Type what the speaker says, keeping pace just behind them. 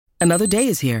Another day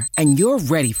is here, and you're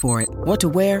ready for it. What to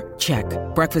wear? Check.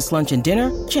 Breakfast, lunch, and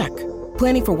dinner? Check.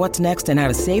 Planning for what's next and how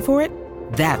to save for it?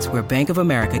 That's where Bank of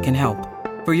America can help.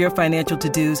 For your financial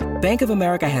to-dos, Bank of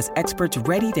America has experts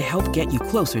ready to help get you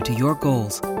closer to your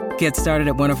goals. Get started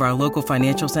at one of our local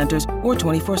financial centers or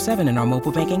 24/7 in our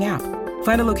mobile banking app.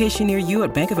 Find a location near you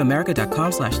at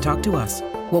bankofamerica.com/talktous.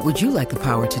 What would you like the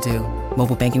power to do?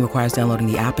 Mobile banking requires downloading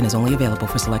the app and is only available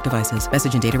for select devices.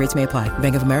 Message and data rates may apply.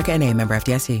 Bank of America N.A., member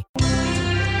FDIC.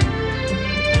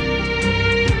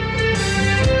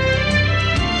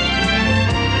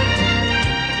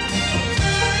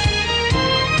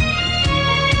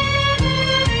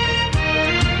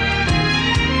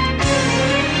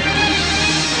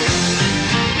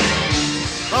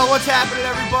 What's happening,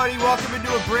 everybody? Welcome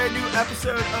into a brand new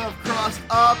episode of Crossed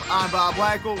Up. I'm Bob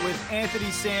Wankel with Anthony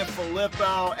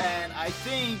Sanfilippo, and I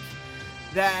think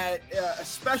that a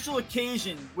special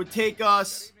occasion would take a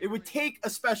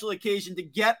special occasion to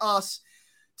get us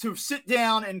to sit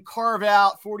down and carve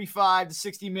out 45 to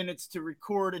 60 minutes to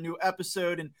record a new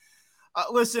episode. And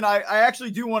listen, I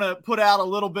actually do want to put out a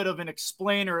little bit of an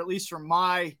explainer, at least from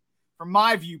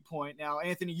my viewpoint. Now,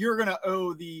 Anthony, you're going to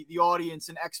owe the audience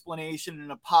an explanation and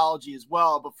an apology as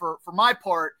well. But for my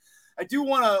part, I do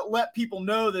want to let people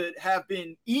know that have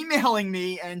been emailing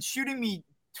me and shooting me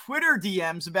Twitter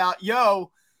DMs about,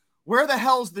 where the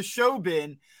hell's the show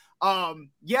been?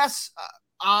 Yes,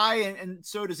 I and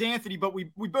so does Anthony, but we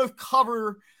both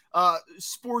cover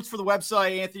sports for the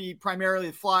website. Anthony, primarily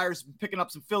the Flyers, been picking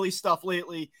up some Phillies stuff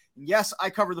lately. And yes,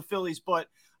 I cover the Phillies, but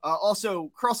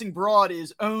also, Crossing Broad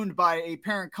is owned by a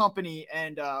parent company,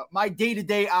 and my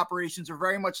day-to-day operations are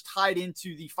very much tied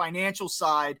into the financial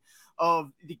side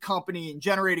of the company and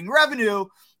generating revenue.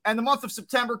 And the month of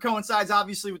September coincides,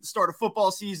 obviously, with the start of football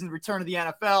season, the return of the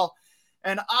NFL.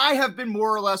 And I have been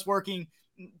more or less working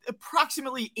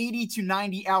approximately 80 to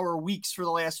 90-hour weeks for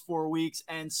the last 4 weeks,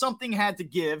 and something had to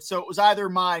give. So it was either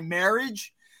my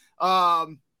marriage,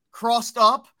 Crossed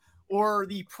Up, or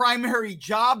the primary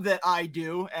job that I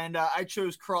do, and I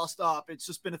chose Crossed Up. It's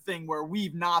just been a thing where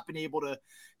we've not been able to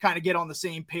kind of get on the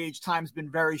same page. Time's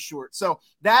been very short. So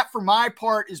that, for my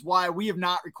part, is why we have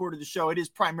not recorded the show. It is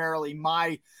primarily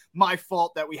my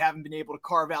fault that we haven't been able to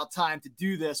carve out time to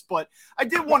do this. But I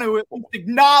did want to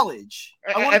acknowledge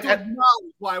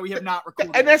why we have not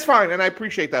recorded. And that's fine, and I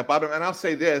appreciate that, Bob. And I'll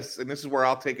say this, and this is where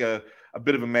I'll take a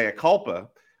bit of a mea culpa.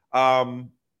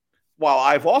 While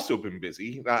I've also been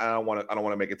busy, I don't want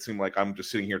to make it seem like I'm just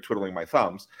sitting here twiddling my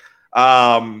thumbs.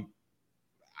 I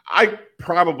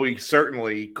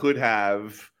certainly could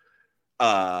have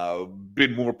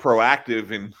been more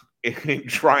proactive in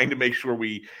trying to make sure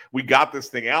we got this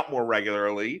thing out more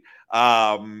regularly,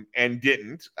 and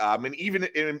didn't. And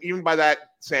even by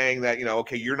that saying that,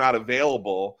 okay, you're not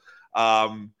available,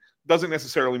 doesn't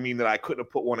necessarily mean that I couldn't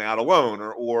have put one out alone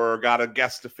or got a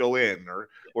guest to fill in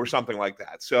or something like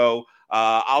that. So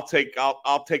I'll take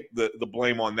the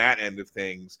blame on that end of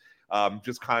things.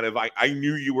 Just kind of, I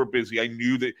knew you were busy. I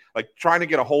knew that, like, trying to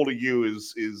get a hold of you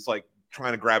is like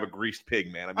trying to grab a greased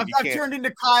pig, man. I mean, I've turned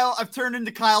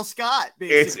into Kyle Scott.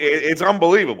 Basically. It's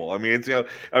unbelievable. I mean,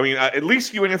 at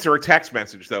least you answer a text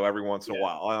message though every once in a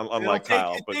while, unlike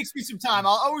Kyle. It takes me some time.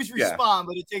 I'll always respond,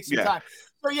 but it takes some time.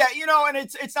 So and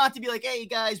it's not to be like, hey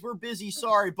guys, we're busy,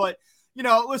 sorry, but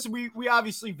listen, we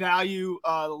obviously value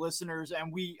the listeners,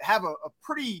 and we have a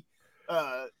pretty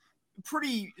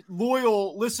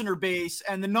loyal listener base,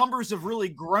 and the numbers have really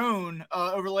grown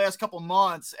over the last couple of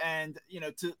months. And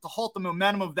to halt the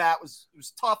momentum of that was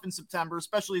tough in September,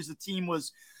 especially as the team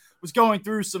was going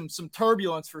through some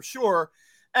turbulence for sure.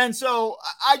 And so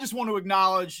I just want to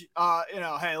acknowledge,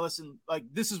 hey, listen, like,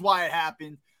 this is why it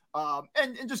happened.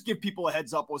 And just give people a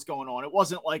heads up what's going on. It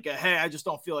wasn't like hey, I just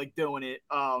don't feel like doing it.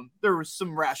 There was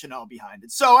some rationale behind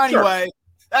it. So anyway,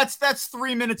 sure. That's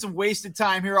 3 minutes of wasted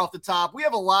time here off the top. We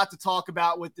have a lot to talk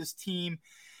about with this team.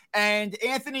 And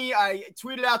Anthony, I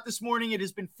tweeted out this morning, it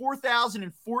has been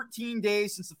 4,014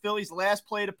 days since the Phillies last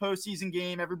played a postseason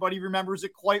game. Everybody remembers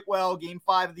it quite well. Game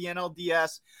 5 of the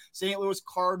NLDS, St. Louis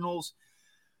Cardinals.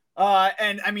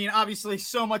 And I mean, obviously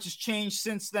so much has changed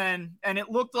since then. And it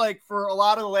looked like for a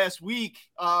lot of the last week,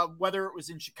 whether it was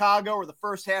in Chicago or the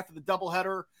first half of the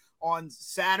doubleheader on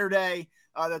Saturday,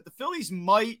 that the Phillies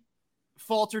might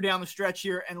falter down the stretch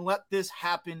here and let this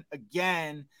happen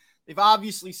again. They've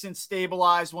obviously since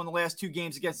stabilized, won the last 2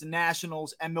 games against the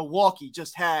Nationals, and Milwaukee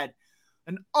just had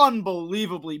an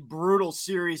unbelievably brutal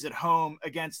series at home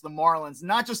against the Marlins.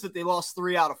 Not just that they lost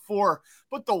 3 out of 4,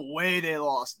 but the way they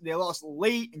lost. They lost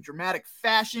late in dramatic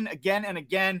fashion again and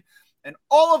again. And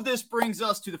all of this brings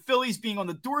us to the Phillies being on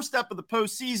the doorstep of the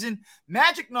postseason.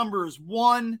 Magic number is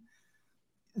 1.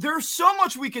 there's so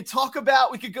much we could talk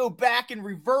about. We could go back and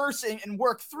reverse and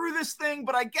work through this thing,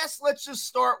 but I guess let's just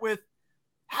start with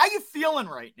how you feeling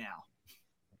right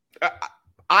now?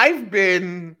 I've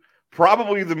been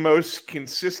probably the most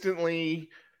consistently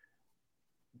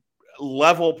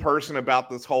level person about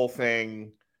this whole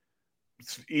thing,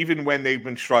 even when they've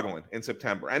been struggling in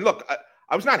September. And look,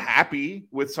 I was not happy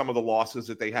with some of the losses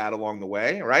that they had along the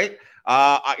way, right?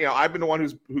 I've been the one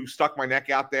who stuck my neck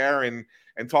out there and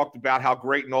talked about how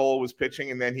great Nola was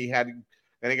pitching, and then he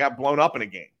got blown up in a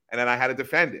game, and then I had to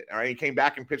defend it. All right, he came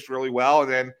back and pitched really well,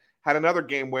 and then had another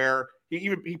game where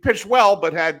he pitched well,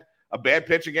 but had a bad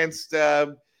pitch against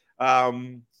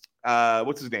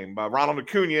what's his name, Ronald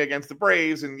Acuna against the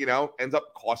Braves, and ends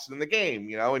up costing the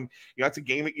game. And it's a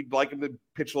game that you'd like him to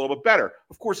pitch a little bit better.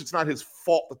 Of course, it's not his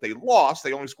fault that they lost.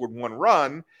 They only scored one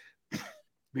run.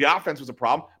 The offense was a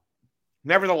problem.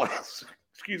 Nevertheless,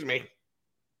 excuse me,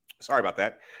 sorry about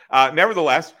that.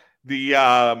 Nevertheless,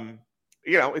 the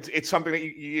it's something that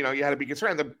you had to be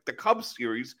concerned. The Cubs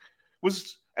series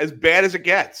was as bad as it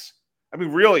gets. I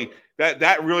mean, really,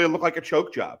 that really looked like a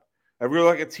choke job. I really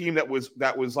like a team that was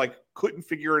like couldn't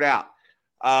figure it out.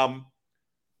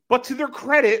 But to their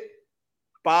credit,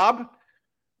 Bob,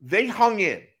 they hung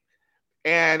in.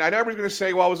 And I know everyone's going to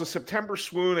say, well, it was a September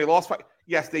swoon. They lost 5.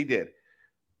 Yes, they did.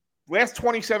 Last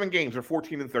 27 games are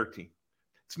 14-13.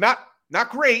 It's not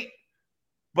great,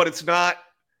 but it's not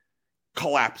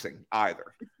collapsing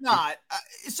either. It's not.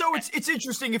 So it's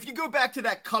interesting. If you go back to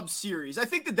that Cubs series, I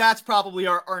think that's probably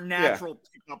our natural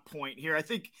pickup point here. I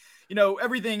think,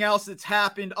 everything else that's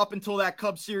happened up until that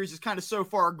Cubs series is kind of so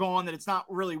far gone that it's not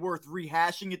really worth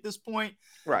rehashing at this point.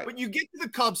 Right. But you get to the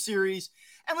Cubs series,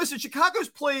 and listen, Chicago's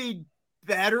played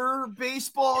better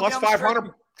baseball. Plus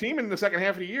 500 team in the second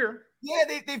half of the year.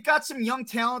 Yeah, they've got some young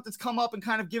talent that's come up and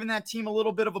kind of given that team a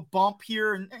little bit of a bump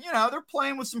here. And they're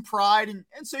playing with some pride. And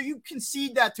so you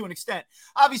concede that to an extent.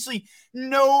 Obviously,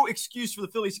 no excuse for the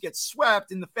Phillies to get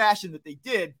swept in the fashion that they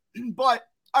did. But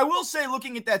I will say,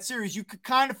 looking at that series, you could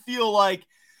kind of feel like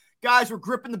guys were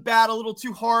gripping the bat a little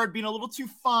too hard, being a little too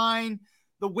fine.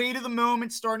 The weight of the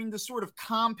moment starting to sort of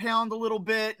compound a little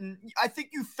bit. And I think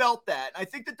you felt that. I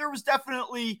think that there was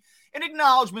definitely an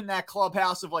acknowledgement in that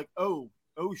clubhouse of like, oh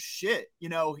shit,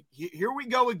 here we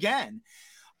go again.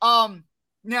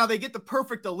 Now they get the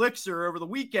perfect elixir over the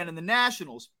weekend in the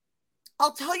Nationals.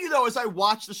 I'll tell you though, as I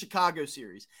watch the Chicago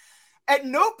series, at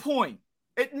no point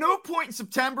in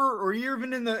September or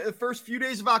even in the first few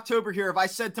days of October here have I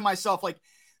said to myself, like,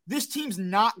 this team's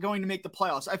not going to make the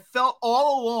playoffs. I felt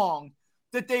all along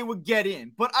that they would get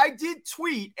in, but I did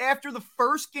tweet after the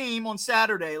first game on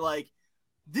Saturday, like,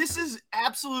 this is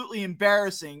absolutely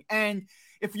embarrassing. And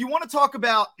if you want to talk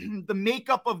about the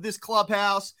makeup of this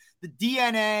clubhouse, the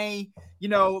DNA,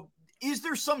 is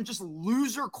there some just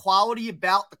loser quality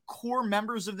about the core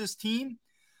members of this team?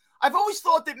 I've always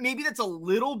thought that maybe that's a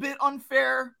little bit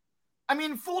unfair. I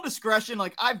mean, full discretion,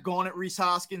 like, I've gone at Rhys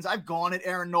Hoskins, I've gone at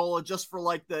Aaron Nola just for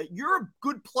like you're a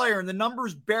good player and the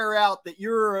numbers bear out that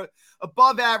you're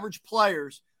above average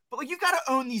players, but like, you got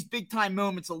to own these big time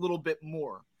moments a little bit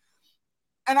more.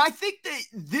 And I think that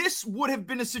this would have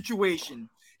been a situation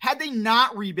had they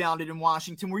not rebounded in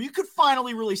Washington where you could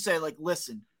finally really say, like,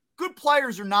 listen, good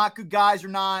players or not, good guys or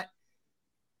not,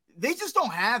 they just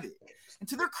don't have it. And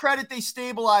to their credit, they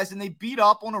stabilized and they beat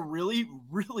up on a really,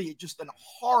 really just an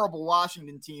horrible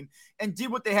Washington team and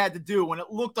did what they had to do when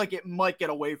it looked like it might get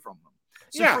away from them.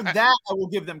 So for that, I will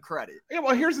give them credit. Yeah,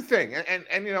 well, here's the thing. And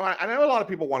I know a lot of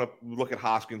people want to look at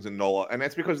Hoskins and Nola, and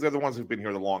that's because they're the ones who've been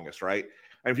here the longest, right?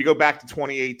 And if you go back to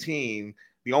 2018,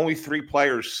 the only 3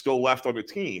 players still left on the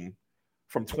team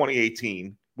from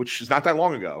 2018, which is not that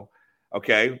long ago,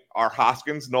 okay, are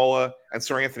Hoskins, Nola, and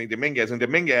Sir Anthony Dominguez. And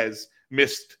Dominguez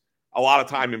missed a lot of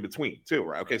time in between too,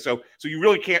 right? Okay, so you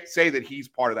really can't say that he's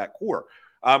part of that core.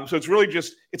 So it's really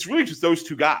just those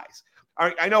 2 guys.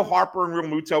 I know Harper and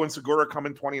Realmuto and Segura come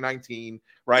in 2019,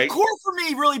 right? The core for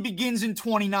me really begins in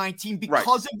 2019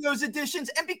 because of those additions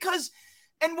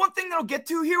and one thing that I'll get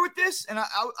to here with this, and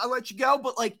I'll let you go,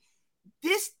 but like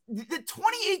the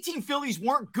 2018 Phillies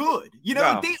weren't good. They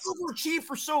overachieved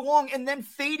for so long and then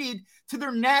faded to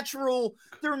their natural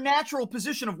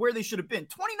position of where they should have been.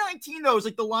 2019 though is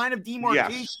like the line of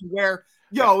demarcation where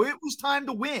it was time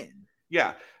to win.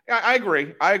 Yeah, I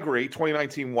agree.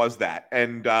 2019 was that,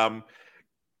 and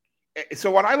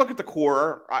so when I look at the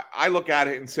core, I look at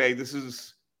it and say this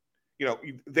is,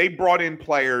 they brought in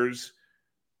players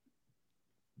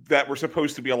that were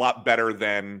supposed to be a lot better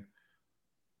than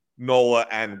Nola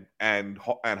and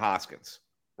Hoskins,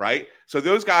 right? So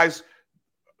those guys,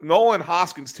 Nola and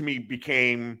Hoskins, to me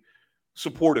became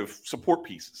support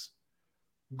pieces.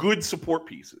 good support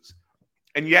pieces.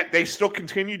 And yet they still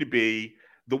continue to be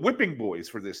the whipping boys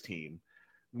for this team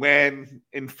when,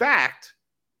 in fact,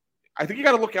 I think you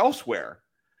got to look elsewhere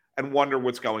and wonder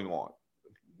what's going on,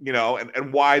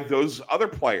 and why those other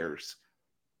players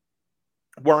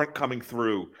weren't coming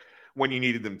through when you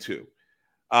needed them to.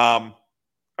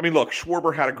 Look,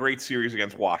 Schwarber had a great series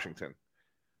against Washington,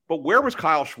 but where was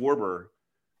Kyle Schwarber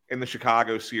in the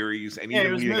Chicago series and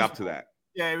even leading up to that?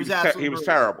 Yeah, he was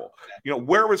terrible.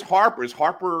 Where was Harper?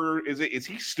 Is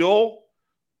he still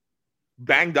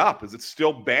banged up? Is it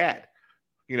still bad?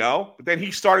 But then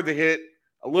he started to hit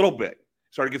a little bit.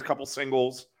 Started to get a couple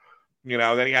singles.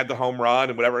 Then he had the home run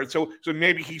and whatever. And so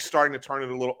maybe he's starting to turn it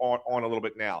a little on a little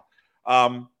bit now.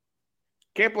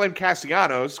 Can't blame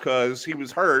Castellanos because he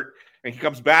was hurt and he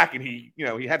comes back and he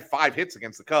had 5 hits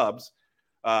against the Cubs.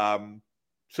 I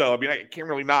can't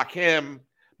really knock him.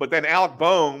 But then Alec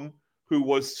Bohm, who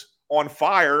was on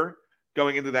fire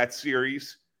going into that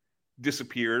series,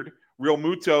 disappeared. Real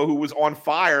Muto, who was on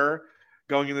fire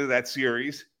going into that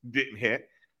series, didn't hit.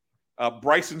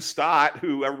 Bryson Stott,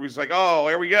 who everybody's like, oh,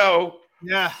 here we go.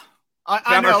 Yeah.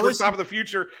 I know. Shortstop of the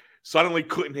future, suddenly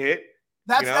couldn't hit.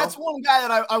 That's one guy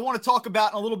that I want to talk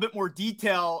about in a little bit more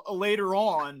detail later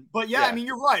on. But, yeah,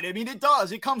 you're right. It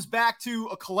does. It comes back to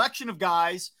a collection of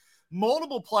guys,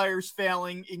 multiple players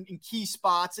failing in key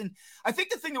spots. And I think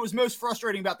the thing that was most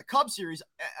frustrating about the Cubs series,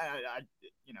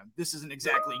 this isn't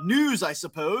exactly news, I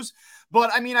suppose,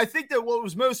 but I think that what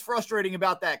was most frustrating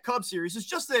about that Cubs series is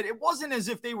just that it wasn't as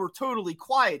if they were totally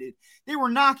quieted. They were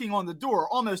knocking on the door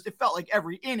almost. It felt like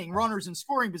every inning, runners in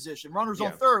scoring position, runners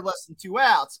on third, less than 2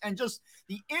 outs, and just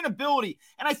the inability.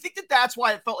 And I think that that's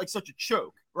why it felt like such a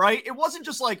choke, right? It wasn't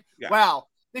just like, wow,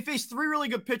 they faced 3 really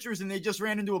good pitchers and they just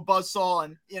ran into a buzzsaw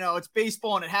and, it's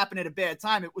baseball and it happened at a bad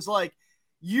time. It was like,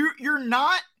 you're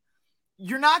not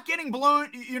getting blown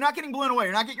away. You're not getting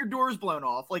your doors blown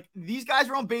off. Like, these guys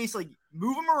are on base, like,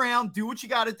 move them around, do what you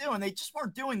got to do. And they just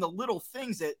weren't doing the little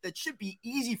things that should be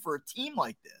easy for a team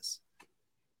like this.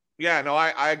 Yeah, no,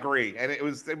 I agree. And it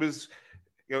was,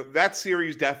 that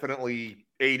series definitely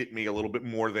aided me a little bit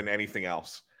more than anything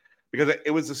else, because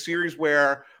it was a series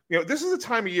where, this is the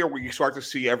time of year where you start to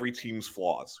see every team's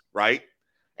flaws, right?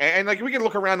 And like, we can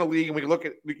look around the league and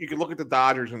you can look at the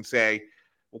Dodgers and say,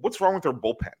 well, what's wrong with their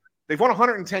bullpen? They've won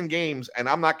 110 games, and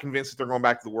I'm not convinced that they're going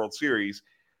back to the World Series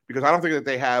because I don't think that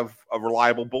they have a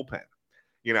reliable bullpen,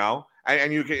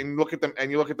 And you can look at them,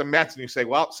 and you look at the Mets, and you say,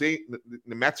 well, see,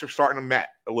 the Mets are starting to met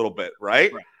a little bit,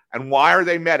 right? And why are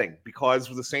they metting?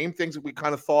 Because the same things that we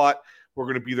kind of thought were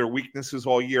going to be their weaknesses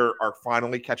all year are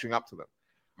finally catching up to them.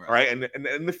 Right.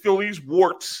 And the Phillies'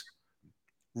 warts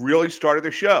really started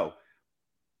to show.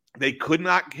 They could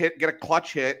not get a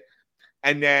clutch hit.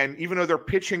 And then even though their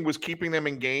pitching was keeping them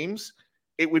in games,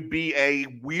 it would be a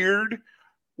weird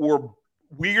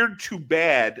to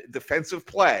bad defensive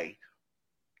play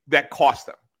that cost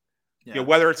them. Yeah.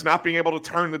 Whether it's not being able to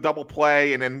turn the double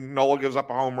play and then Nola gives up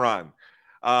a home run,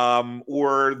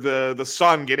 or the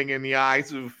sun getting in the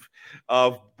eyes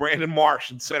of Brandon Marsh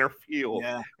in center field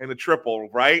and the triple,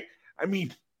 right?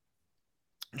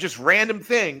 Just random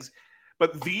things.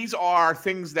 But these are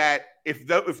things that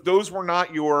if those were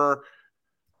not your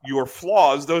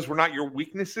flaws, those were not your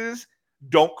weaknesses,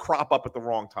 don't crop up at the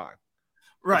wrong time.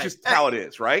 Right. It's just how it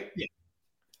is, right?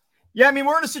 Yeah,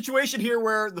 we're in a situation here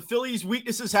where the Phillies'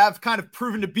 weaknesses have kind of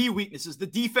proven to be weaknesses. The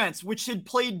defense, which had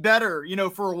played better,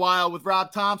 for a while with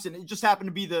Rob Thompson, it just happened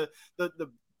to be the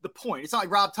point. It's not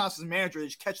like Rob Thompson's manager, they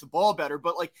just catch the ball better,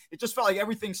 but like it just felt like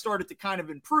everything started to kind of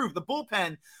improve. The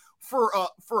bullpen for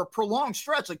a prolonged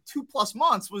stretch, like 2+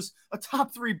 months, was a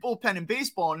top 3 bullpen in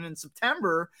baseball. And in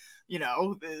September,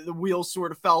 the wheels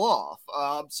sort of fell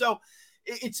off. So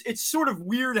it's sort of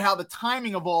weird how the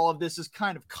timing of all of this has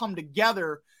kind of come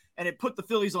together, and it put the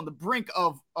Phillies on the brink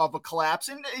of a collapse.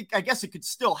 And I guess it could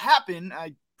still happen.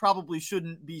 I probably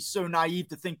shouldn't be so naive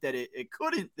to think that it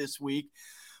couldn't this week,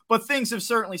 but things have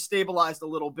certainly stabilized a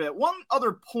little bit. One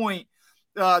other point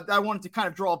that I wanted to kind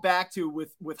of draw back to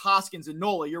with Hoskins and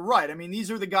Nola. You're right.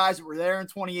 These are the guys that were there in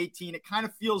 2018. It kind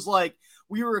of feels like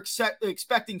we were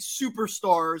expecting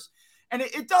superstars, and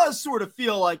it does sort of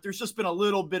feel like there's just been a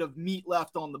little bit of meat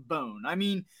left on the bone.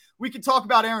 We could talk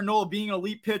about Aaron Nola being an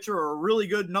elite pitcher or a really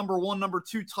good number 1, number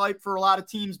 2 type for a lot of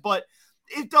teams, but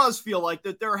it does feel like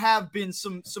that there have been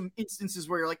some instances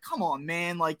where you're like, come on,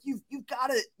 man, like you've got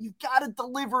to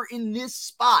deliver in this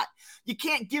spot. You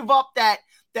can't give up that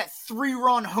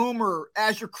 3-run homer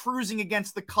as you're cruising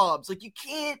against the Cubs. Like you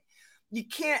can't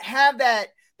have that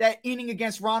inning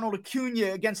against Ronald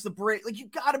Acuna against the Braves. Like you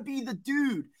got to be the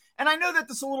dude. And I know that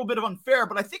this is a little bit of unfair,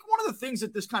 but I think one of the things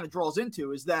that this kind of draws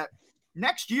into is that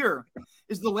next year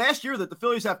is the last year that the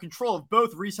Phillies have control of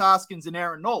both Rhys Hoskins and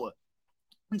Aaron Nola.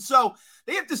 And so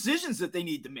they have decisions that they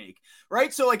need to make,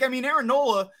 right? So, Aaron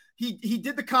Nola, he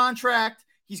did the contract.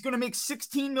 He's going to make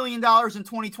 $16 million in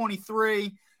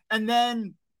 2023. And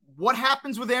then what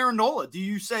happens with Aaron Nola? Do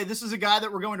you say this is a guy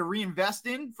that we're going to reinvest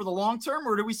in for the long term?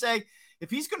 Or do we say if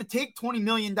he's going to take $20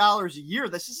 million a year,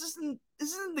 this isn't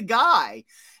the guy?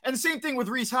 And the same thing with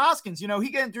Rhys Hoskins.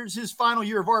 He enters his final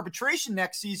year of arbitration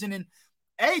next season. And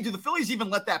do the Phillies even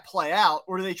let that play out,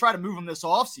 or do they try to move him this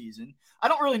offseason? I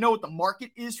don't really know what the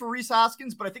market is for Rhys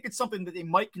Hoskins, but I think it's something that they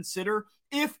might consider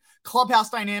if clubhouse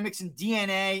dynamics and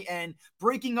DNA and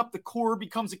breaking up the core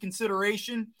becomes a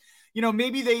consideration.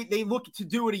 Maybe they look to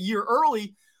do it a year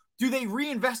early. Do they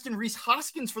reinvest in Rhys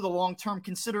Hoskins for the long term,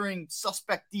 considering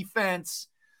suspect defense,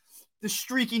 the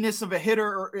streakiness of a hitter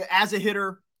or as a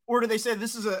hitter? Or do they say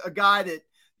this is a guy that,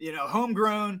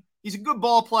 homegrown, he's a good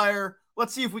ball player,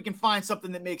 let's see if we can find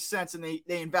something that makes sense, and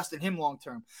they invest in him long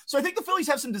term? So I think the Phillies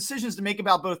have some decisions to make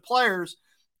about both players,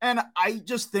 and I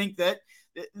just think that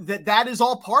is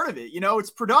all part of it. It's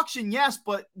production, yes,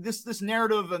 but this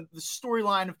narrative and the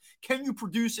storyline of can you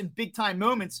produce in big time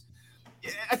moments,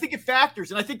 I think it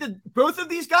factors. And I think that both of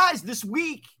these guys this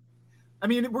week,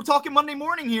 we're talking Monday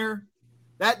morning here,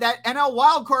 that NL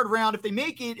wildcard round, if they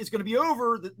make it, is going to be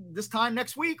over this time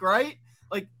next week, right?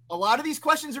 Like, a lot of these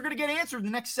questions are going to get answered in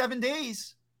the next 7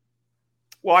 days.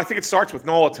 Well, I think it starts with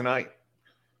Nola tonight.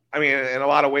 In a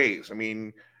lot of ways.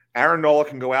 Aaron Nola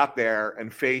can go out there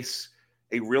and face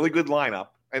a really good lineup.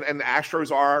 And the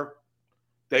Astros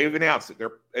they've announced it.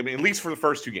 At least for the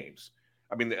first 2 games.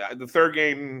 The third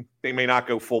game, they may not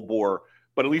go full bore,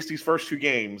 but at least these first 2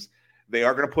 games, they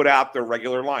are going to put out their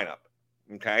regular lineup.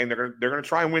 Okay. And they're going to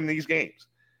try and win these games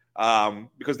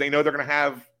because they know they're going to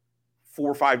have 4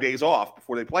 or 5 days off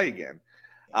before they play again.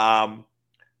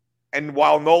 And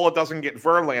while Nola doesn't get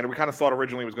Verlander, we kind of thought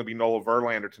originally it was going to be Nola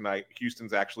Verlander tonight.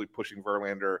 Houston's actually pushing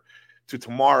Verlander to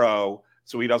tomorrow,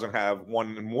 so he doesn't have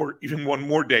even one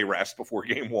more day rest before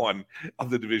game 1 of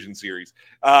the division series.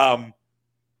 But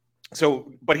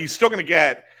he's still going to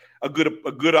get a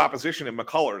good opposition in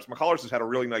McCullers. McCullers has had a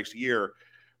really nice year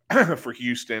for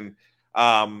Houston.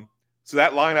 So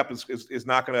that lineup is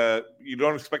not going to – you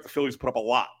don't expect the Phillies to put up a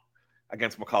lot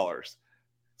against McCullers.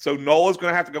 So Nola's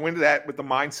going to have to go into that with the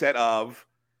mindset of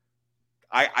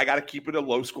I got to keep it a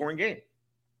low-scoring game.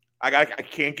 I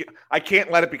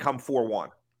can't let it become 4-1,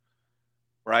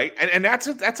 right? And that's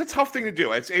a tough thing to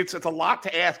do. It's a lot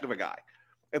to ask of a guy.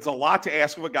 It's a lot to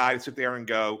ask of a guy to sit there and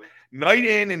go night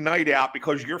in and night out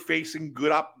because you're facing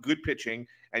good pitching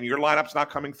and your lineup's not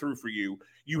coming through for you.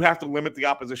 You have to limit the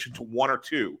opposition to 1 or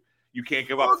 2. You can't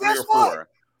give up 3 or 4.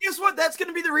 Guess what? That's going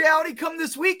to be the reality come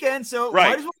this weekend. So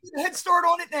might as well get a head start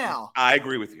on it now. I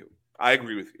agree with you.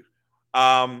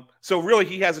 So really,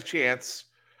 he has a chance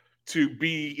to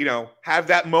be, have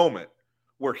that moment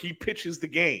where he pitches the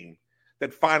game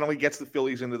that finally gets the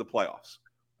Phillies into the playoffs.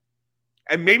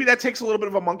 And maybe that takes a little bit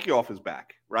of a monkey off his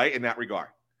back, right? In that regard,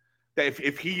 that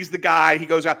if he's the guy, he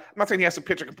goes out. I'm not saying he has to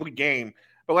pitch a complete game,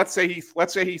 but let's say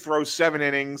he throws 7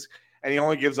 innings and he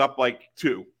only gives up like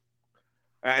 2,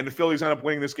 and the Phillies end up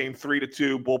winning this game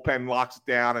 3-2. Bullpen locks it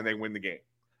down and they win the game.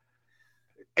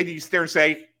 And you sit there and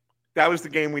say, that was the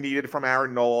game we needed from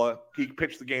Aaron Nola. He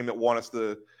pitched the game that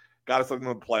got us into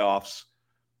the playoffs.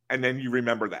 And then you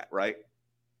remember that, right?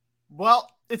 Well,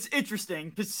 it's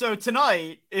interesting. So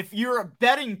tonight, if you're a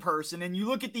betting person and you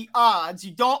look at the odds,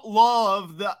 you don't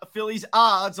love the Phillies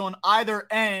odds on either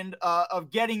end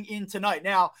of getting in tonight.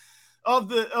 Now, of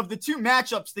the 2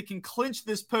 matchups that can clinch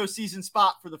this postseason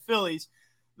spot for the Phillies,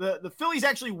 the Phillies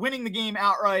actually winning the game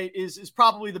outright is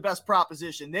probably the best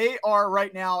proposition. They are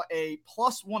right now a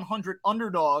plus 100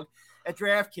 underdog at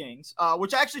DraftKings,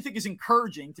 which I actually think is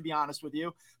encouraging, to be honest with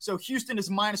you. So Houston is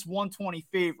minus 120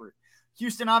 favorite.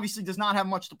 Houston obviously does not have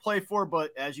much to play for,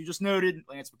 but as you just noted,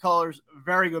 Lance McCullers, a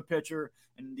very good pitcher,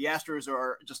 and the Astros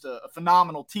are just a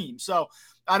phenomenal team. So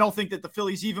I don't think that the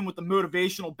Phillies, even with the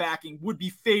motivational backing, would be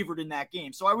favored in that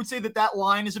game. So I would say that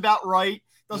line is about right.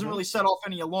 Doesn't really set off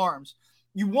any alarms.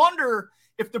 You wonder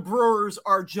if the Brewers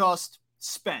are just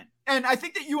spent. And I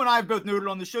think that you and I have both noted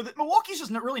on the show that Milwaukee's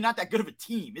just really not that good of a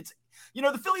team. It's,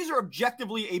 the Phillies are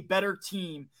objectively a better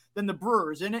team than the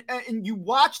Brewers. And you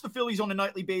watch the Phillies on a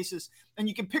nightly basis and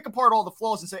you can pick apart all the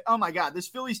flaws and say, oh my God, this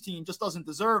Phillies team just doesn't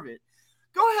deserve it.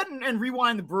 Go ahead and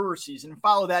rewind the Brewers season and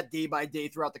follow that day by day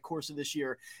throughout the course of this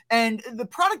year. And the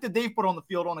product that they've put on the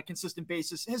field on a consistent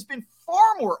basis has been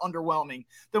far more underwhelming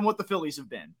than what the Phillies have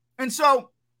been. And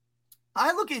so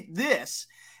I look at this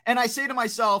and I say to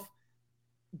myself,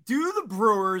 do the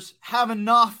Brewers have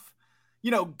enough,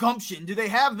 gumption? Do they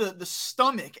have the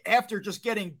stomach after just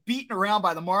getting beaten around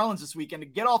by the Marlins this weekend to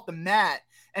get off the mat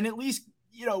and at least,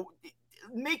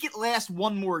 make it last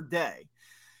one more day?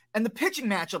 And the pitching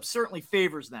matchup certainly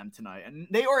favors them tonight. And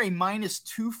they are a minus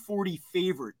 240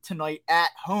 favorite tonight at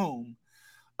home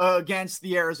against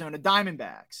the Arizona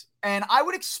Diamondbacks. And I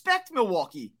would expect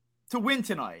Milwaukee to win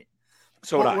tonight.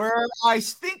 So would I. Where I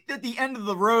think that the end of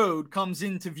the road comes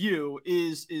into view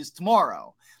is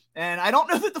tomorrow. And I don't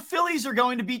know that the Phillies are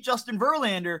going to beat Justin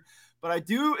Verlander, but I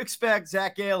do expect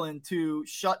Zach Gallen to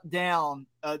shut down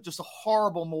just a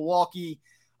horrible Milwaukee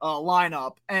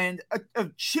lineup and a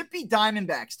chippy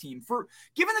Diamondbacks team.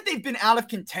 Given that they've been out of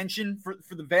contention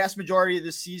for the vast majority of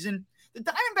this season, the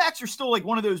Diamondbacks are still like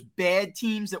one of those bad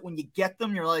teams that when you get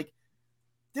them, you're like,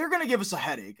 they're going to give us a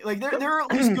headache. Like they're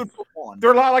at least good for one.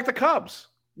 They're a lot like the Cubs.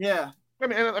 Yeah. I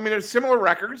mean, there's similar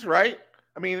records, right?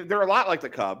 I mean, they're a lot like the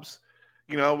Cubs.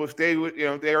 If they would,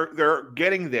 they're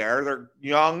getting there. They're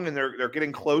young and they're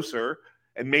getting closer,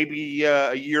 and maybe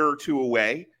a year or two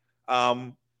away.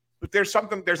 But there's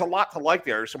a lot to like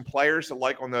there. There's some players to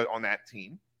like on that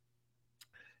team,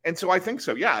 and so I think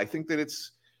so. Yeah, I think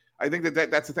that's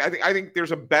the thing. I think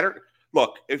there's a better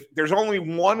look. If there's only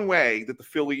one way that the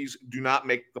Phillies do not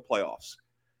make the playoffs,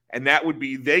 and that would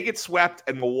be they get swept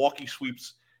and Milwaukee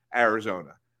sweeps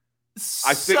Arizona.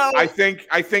 I think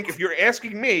if you're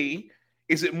asking me,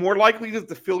 is it more likely that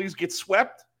the Phillies get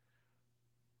swept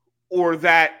or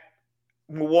that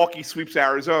Milwaukee sweeps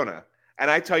Arizona? And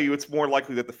I tell you, it's more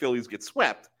likely that the Phillies get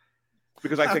swept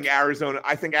because I think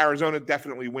Arizona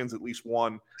definitely wins at least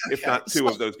one, if not two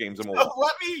of those games in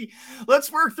Milwaukee.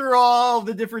 Let's work through all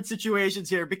the different situations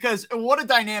here because what a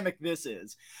dynamic this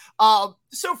is.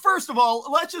 So first of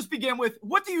all, let's just begin with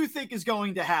what do you think is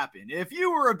going to happen? If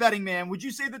you were a betting man, would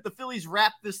you say that the Phillies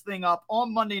wrap this thing up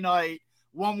on Monday night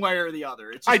one way or the other?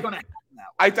 It's just going to happen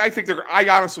that way. I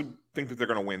honestly think that they're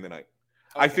going to win tonight.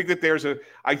 Okay. I think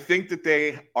that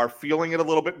they are feeling it a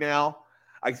little bit now.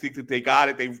 I think that they got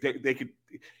it. They could,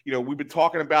 we've been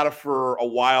talking about it for a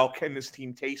while. Can this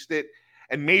team taste it?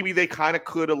 And maybe they kind of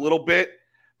could a little bit,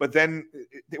 but then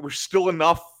there was still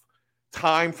enough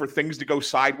time for things to go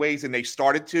sideways, and they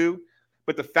started to.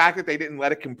 But the fact that they didn't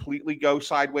let it completely go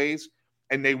sideways,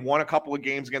 and they won a couple of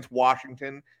games against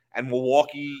Washington, and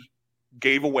Milwaukee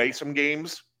gave away some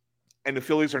games, and the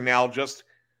Phillies are now just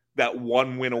that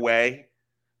one win away.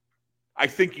 I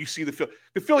think you see the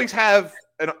Phillies have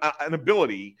an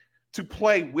ability to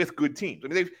play with good teams. I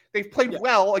mean, they've played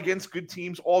well against good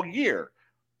teams all year,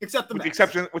 except with the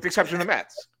exception of the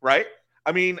Mets, right?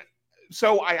 I mean,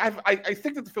 so I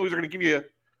think that the Phillies are going to give you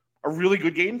a really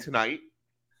good game tonight,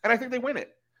 and I think they win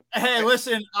it. Hey,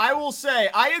 listen, I will say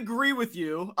I agree with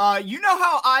you. You know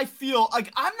how I feel.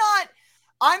 Like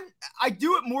I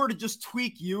do it more to just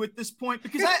tweak you at this point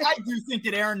because I do think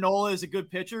that Aaron Nola is a good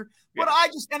pitcher, but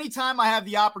anytime I have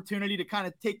the opportunity to kind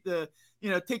of take the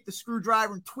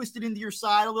screwdriver and twist it into your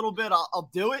side a little bit,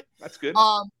 I'll do it. That's good.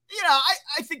 I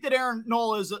think that Aaron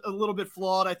Nola is a little bit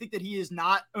flawed. I think that he has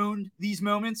not owned these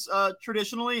moments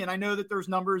traditionally, and I know that there's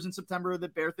numbers in September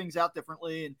that bear things out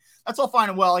differently, and that's all fine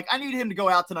and well. Like I need him to go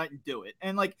out tonight and do it,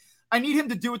 and I need him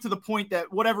to do it to the point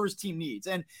that whatever his team needs.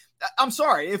 And I'm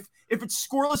sorry, if it's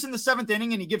scoreless in the seventh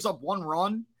inning and he gives up one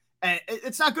run, and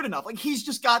it's not good enough. Like he's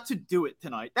just got to do it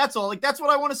tonight. That's all. Like that's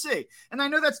what I want to see. And I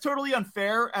know that's totally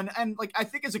unfair. And like I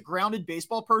think as a grounded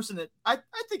baseball person that I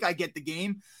think I get the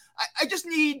game. I just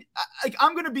need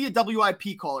I'm going to be a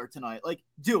WIP caller tonight. Like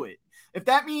do it. If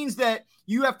that means that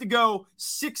you have to go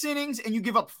 6 innings and you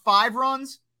give up 5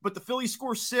 runs, but the Phillies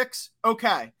score 6,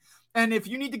 okay. And if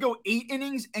you need to go 8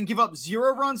 innings and give up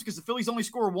 0 runs because the Phillies only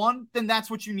score 1, then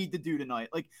that's what you need to do tonight.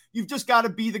 Like, you've just got to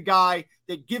be the guy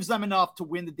that gives them enough to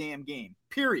win the damn game,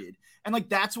 period. And, like,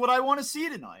 that's what I want to see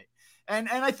tonight. And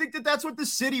I think that that's what the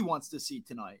city wants to see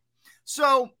tonight.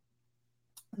 So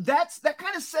that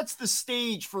kind of sets the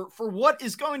stage for what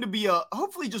is going to be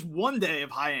hopefully just one day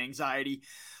of high anxiety.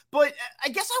 But I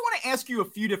guess I want to ask you a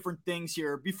few different things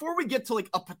here before we get to, like,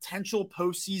 a potential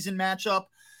postseason matchup.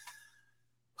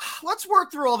 Let's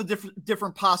work through all the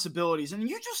different possibilities. And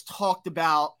you just talked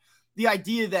about the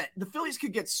idea that the Phillies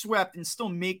could get swept and still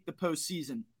make the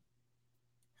postseason.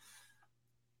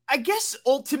 I guess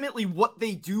ultimately what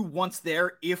they do once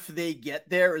there, if they get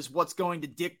there, is what's going to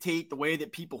dictate the way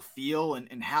that people feel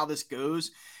and how this goes.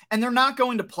 And they're not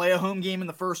going to play a home game in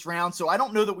the first round. So I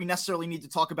don't know that we necessarily need to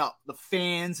talk about the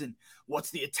fans and what's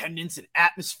the attendance and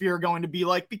atmosphere going to be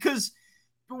like, because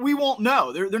we won't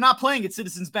know. They're not playing at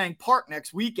Citizens Bank Park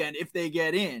next weekend if they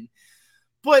get in.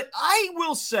 But I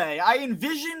will say I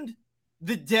envisioned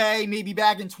the day maybe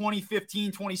back in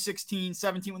 2015, 2016,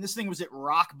 17, when this thing was at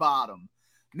rock bottom,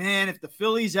 man, if the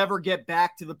Phillies ever get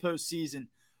back to the postseason,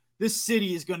 this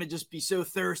city is going to just be so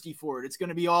thirsty for it. It's going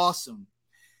to be awesome.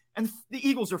 And the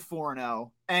Eagles are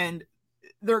 4-0, and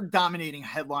they're dominating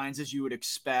headlines as you would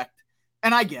expect.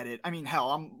 And I get it. I mean,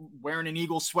 hell, I'm wearing an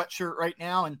Eagles sweatshirt right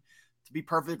now. And to be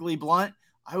perfectly blunt,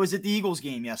 I was at the Eagles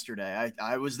game yesterday.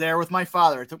 I was there with my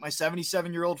father. I took my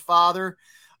 77-year-old father,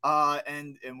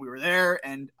 and we were there.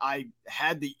 And I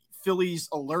had the Phillies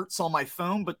alerts on my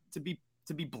phone. But to be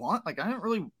blunt, like, I didn't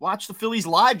really watch the Phillies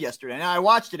live yesterday. And I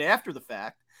watched it after the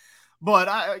fact. But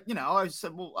I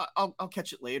said, well, I'll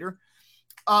catch it later.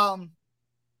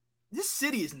 This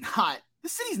city's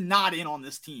not in on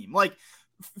this team. Like,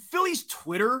 Phillies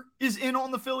Twitter is in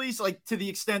on the Phillies, like, to the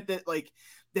extent that, like,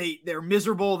 they're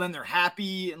miserable, then they're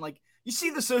happy, and, like, you see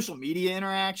the social media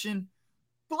interaction.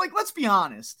 But, like, let's be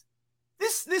honest,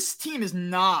 this team is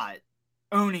not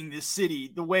owning this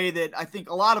city the way that I think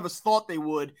a lot of us thought they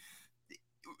would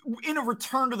in a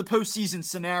return to the postseason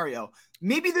scenario.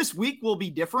 Maybe this week will be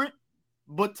different,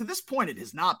 but to this point, it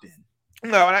has not been.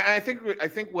 No, and I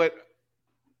think what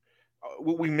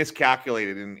we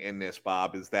miscalculated in this,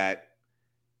 Bob, is that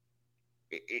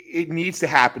it needs to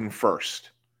happen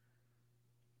first,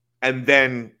 and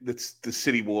then the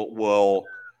city will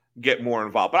get more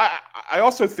involved. But I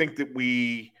also think that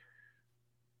we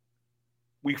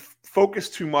focus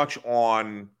too much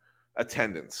on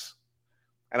attendance,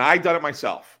 and I've done it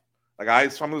myself. Like,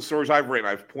 some of the stories I've written,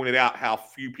 I've pointed out how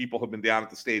few people have been down at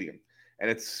the stadium, and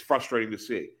it's frustrating to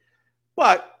see.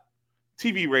 But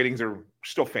TV ratings are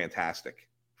still fantastic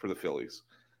for the Phillies.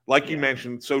 Like you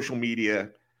mentioned, social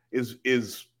media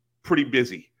is pretty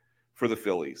busy for the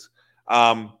Phillies.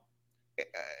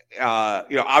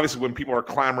 Obviously when people are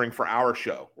clamoring for our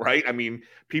show, right? I mean,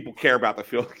 people care about the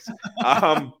Phillies.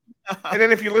 And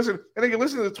then if you listen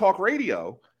to the talk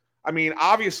radio, I mean,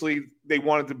 obviously they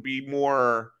wanted to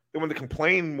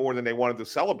complain more than they wanted to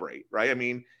celebrate, right? I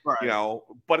mean, right.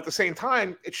 But at the same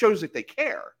time, it shows that they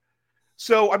care.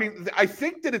 So, I mean, I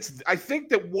think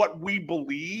that what we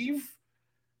believe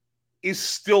is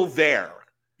still there,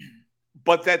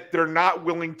 but that they're not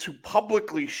willing to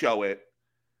publicly show it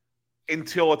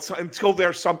until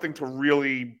there's something to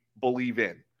really believe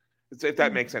in. If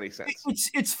that makes any sense.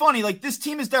 It's funny. Like, this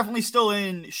team is definitely still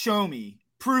in show me,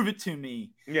 prove it to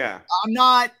me. Yeah.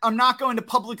 I'm not going to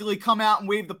publicly come out and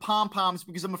wave the pom-poms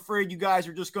because I'm afraid you guys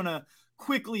are just going to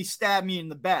quickly stab me in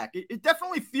the back. It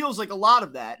definitely feels like a lot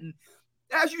of that. And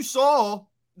as you saw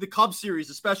the Cubs series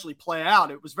especially play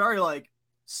out, it was very like,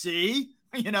 see,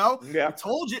 Yeah. I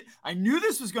told you, I knew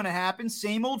this was going to happen.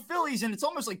 Same old Phillies. And it's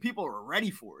almost like people were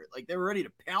ready for it. Like, they were ready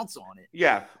to pounce on it.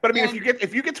 Yeah. But I mean,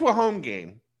 if you get to a home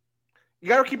game, you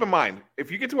got to keep in mind,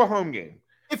 if you get to a home game,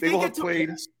 they will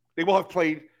have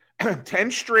played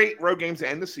 10 straight road games to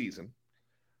end the season,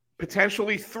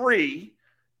 potentially 3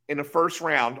 in the first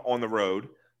round on the road,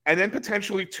 and then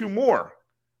potentially 2 more.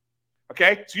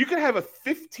 Okay, so you can have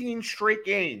 15 straight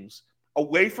games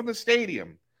away from the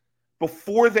stadium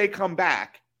before they come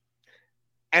back.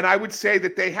 And I would say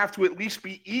that they have to at least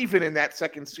be even in that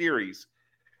second series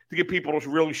to get people to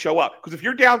really show up. Because if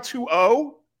you're down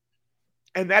 2-0,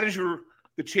 and that is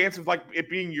the chance of, like, it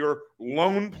being your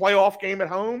lone playoff game at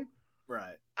home,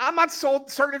 right? I'm not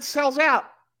certain it sells out.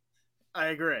 I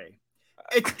agree.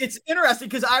 It's interesting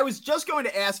because I was just going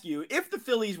to ask you, if the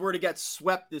Phillies were to get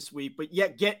swept this week, but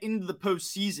yet get into the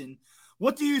postseason,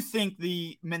 what do you think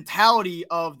the mentality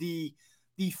of the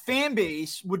fan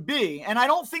base would be? And I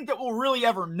don't think that we'll really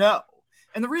ever know.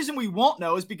 And the reason we won't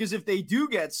know is because if they do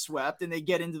get swept and they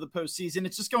get into the postseason,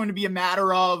 it's just going to be a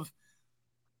matter of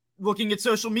looking at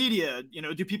social media.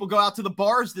 Do people go out to the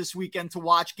bars this weekend to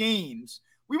watch games?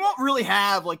 We won't really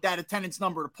have, like, that attendance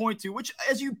number to point to, which,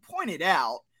 as you pointed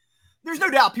out, there's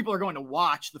no doubt people are going to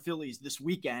watch the Phillies this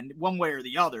weekend one way or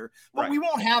the other, but we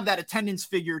won't have that attendance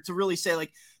figure to really say,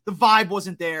 like, the vibe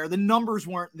wasn't there, the numbers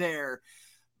weren't there.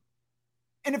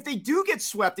 And if they do get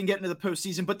swept and get into the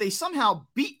postseason, but they somehow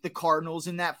beat the Cardinals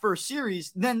in that first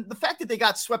series, then the fact that they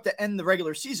got swept to end the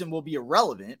regular season will be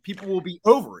irrelevant. People will be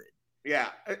over it. Yeah,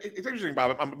 it's interesting,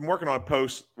 Bob. I'm working on a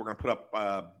post we're going to put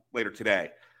up later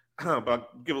today, but I'll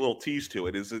give a little tease to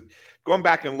it. Is going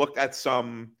back and looked at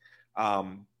some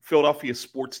Philadelphia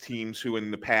sports teams who in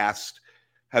the past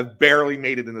have barely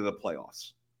made it into the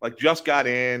playoffs, like just got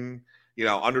in,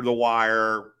 under the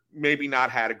wire, maybe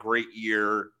not had a great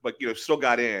year, but, still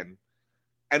got in.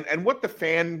 And what the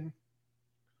fan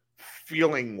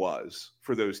feeling was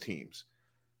for those teams.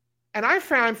 And I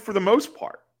found, for the most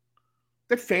part,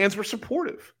 that fans were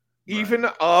supportive, even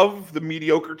of the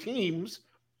mediocre teams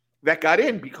that got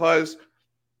in, because,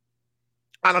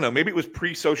 I don't know, maybe it was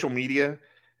pre-social media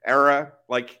era.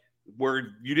 Like,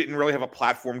 where you didn't really have a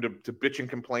platform to bitch and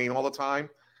complain all the time.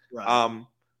 Right.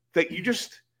 That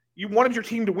you wanted your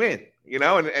team to win, and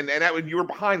that you were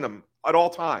behind them at all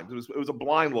times. It was a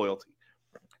blind loyalty.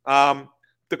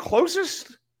 The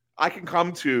closest I can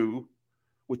come to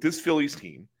with this Phillies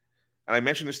team, and I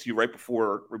mentioned this to you right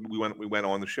before we went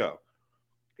on the show,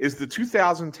 is the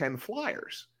 2010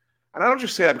 Flyers. And I don't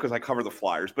just say that because I cover the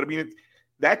Flyers, but I mean,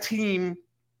 that team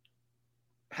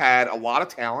had a lot of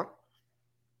talent,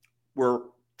 were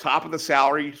top of the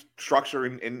salary structure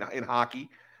in hockey,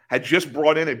 had just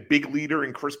brought in a big leader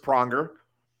in Chris Pronger.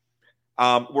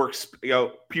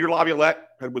 Peter Laviolette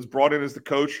was brought in as the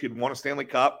coach. He had won a Stanley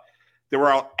Cup. There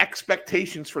were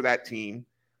expectations for that team.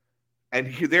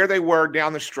 And there they were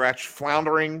down the stretch,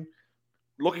 floundering,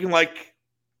 looking like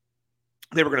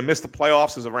they were going to miss the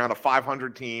playoffs as around a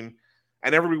 500 team.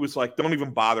 And everybody was like, don't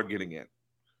even bother getting in.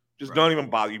 Just don't even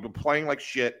bother. You've been playing like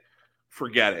shit.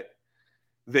 Forget it.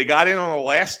 They got in on the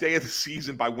last day of the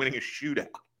season by winning a shootout.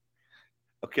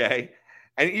 Okay?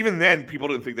 And even then, people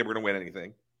didn't think they were going to win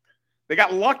anything. They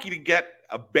got lucky to get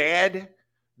a bad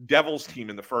Devils team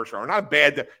in the first round. Not a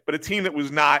bad, but a team that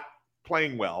was not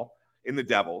playing well in the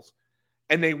Devils.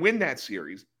 And they win that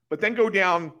series, but then go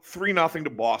down 3-0 to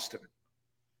Boston.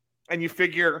 And you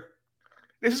figure,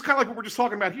 this is kind of like what we're just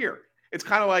talking about here. It's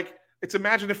kind of like,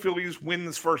 imagine the Phillies win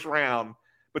this first round,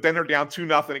 but then they're down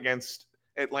 2-0 against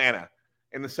Atlanta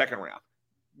in the second round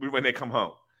when they come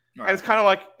home. Right. And it's kind of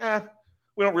like,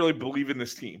 we don't really believe in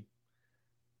this team.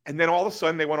 And then all of a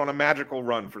sudden they went on a magical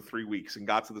run for 3 weeks and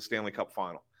got to the Stanley Cup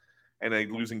final. And they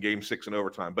lose in Game 6 in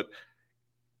overtime. But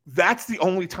that's the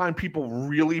only time people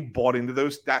really bought into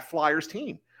that Flyers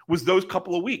team, was those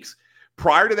couple of weeks.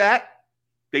 Prior to that,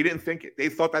 they didn't think it. They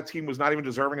thought that team was not even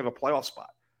deserving of a playoff spot.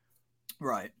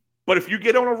 Right. But if you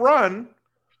get on a run,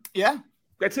 yeah,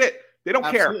 that's it. They don't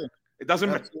care. It doesn't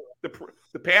matter.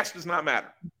 The past does not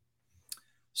matter.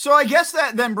 So I guess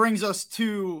that then brings us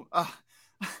to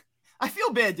I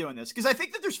feel bad doing this because I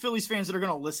think that there's Phillies fans that are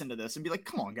going to listen to this and be like,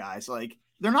 come on, guys. Like,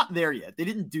 they're not there yet. They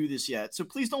didn't do this yet. So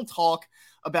please don't talk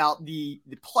about the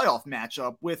playoff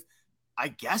matchup with, I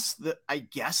guess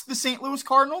the St. Louis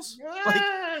Cardinals.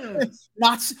 Yes.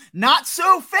 Like, not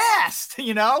so fast,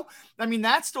 I mean,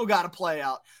 that's still got to play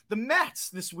out. The Mets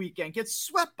this weekend get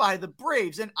swept by the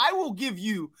Braves, and I will give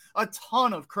you a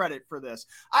ton of credit for this.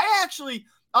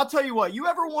 I'll tell you what, you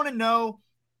ever want to know,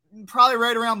 probably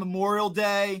right around Memorial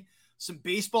Day, some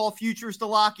baseball futures to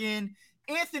lock in.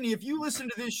 Anthony, if you listen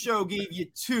to this show, gave you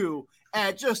 2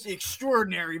 at just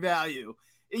extraordinary value.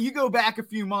 You go back a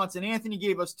few months and Anthony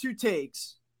gave us 2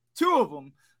 takes, 2 of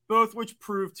them, both which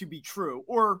proved to be true,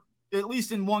 or at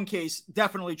least in one case,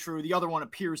 definitely true. The other one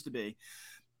appears to be.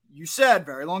 You said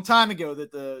very long time ago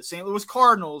that the St. Louis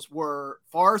Cardinals were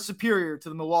far superior to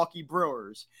the Milwaukee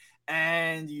Brewers.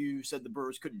 And you said the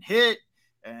Brewers couldn't hit,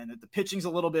 and that the pitching's a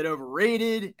little bit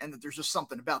overrated, and that there's just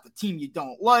something about the team you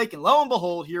don't like. And lo and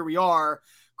behold, here we are.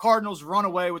 Cardinals run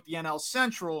away with the NL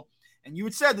Central. And you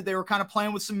had said that they were kind of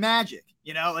playing with some magic,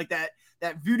 like that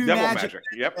voodoo devil magic.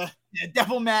 Yep.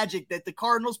 Devil magic that the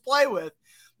Cardinals play with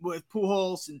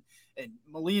Pujols and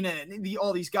Molina and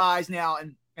all these guys now.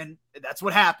 And that's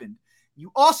what happened.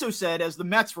 You also said, as the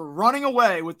Mets were running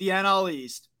away with the NL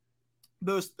East,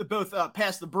 both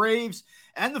past the Braves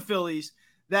and the Phillies,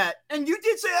 and you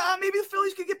did say, maybe the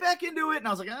Phillies could get back into it. And I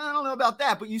was like, I don't know about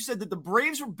that. But you said that the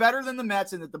Braves were better than the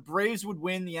Mets and that the Braves would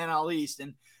win the NL East.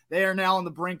 And they are now on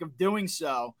the brink of doing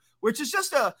so, which is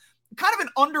just a kind of an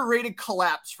underrated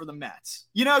collapse for the Mets.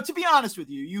 To be honest with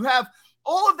you, you have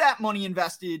all of that money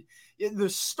invested. The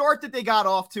start that they got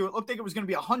off to, it looked like it was going to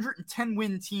be a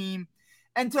 110-win team.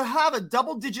 And to have a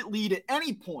double-digit lead at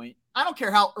any point, I don't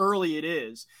care how early it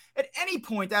is, at any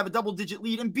point to have a double-digit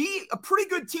lead and be a pretty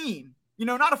good team,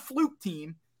 not a fluke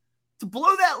team, to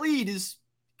blow that lead is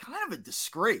kind of a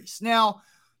disgrace. Now,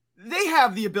 they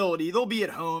have the ability. They'll be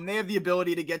at home. They have the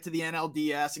ability to get to the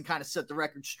NLDS and kind of set the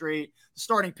record straight. The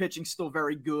starting pitching's still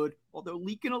very good, although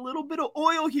leaking a little bit of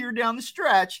oil here down the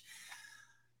stretch.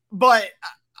 But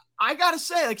I got to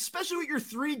say, especially with your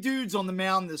 3 dudes on the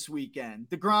mound this weekend,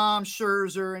 DeGrom,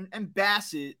 Scherzer, and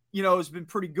Bassett, has been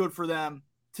pretty good for them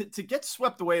to get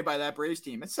swept away by that Braves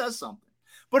team. It says something.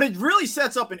 But it really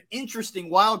sets up an interesting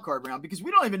wild card round because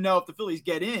we don't even know if the Phillies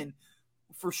get in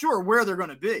for sure where they're going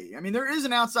to be. I mean, there is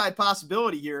an outside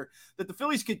possibility here that the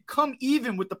Phillies could come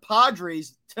even with the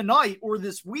Padres tonight or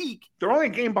this week. They're only a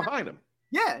game behind them.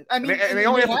 Yeah. I mean, and they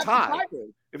only have to tie.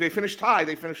 If they finish tie,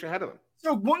 they finish ahead of them.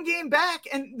 So 1 game back,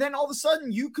 and then all of a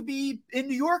sudden you could be in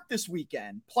New York this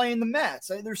weekend playing the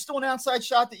Mets. There's still an outside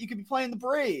shot that you could be playing the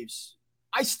Braves.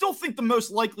 I still think the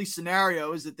most likely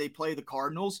scenario is that they play the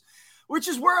Cardinals, which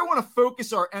is where I want to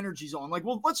focus our energies on. Like,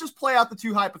 well, let's just play out the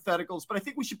two hypotheticals, but I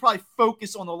think we should probably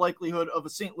focus on the likelihood of a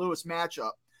St. Louis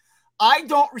matchup. I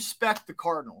don't respect the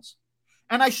Cardinals,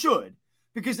 and I should,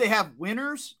 because they have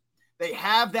winners. They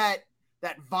have that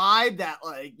vibe that,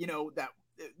 like, you know, that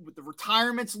with the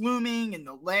retirements looming and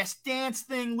the last dance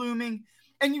thing looming.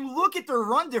 And you look at their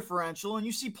run differential and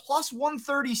you see plus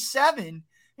 137.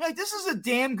 You're like, this is a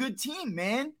damn good team,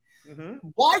 man. Mm-hmm.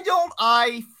 Why don't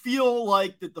I feel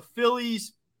like that the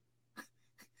Phillies,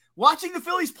 watching the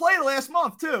Phillies play the last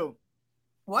month too,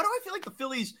 why do I feel like the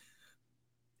Phillies,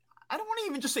 I don't want to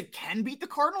even just say can beat the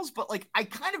Cardinals, but like I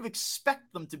kind of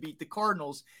expect them to beat the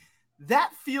Cardinals.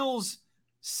 That feels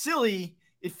silly.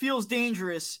 It feels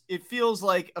dangerous. It feels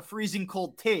like a freezing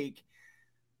cold take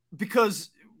because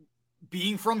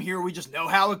being from here, we just know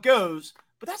how it goes.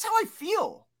 But that's how I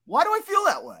feel. Why do I feel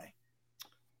that way?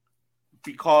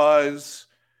 Because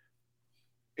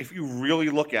if you really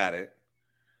look at it,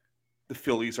 the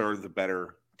Phillies are the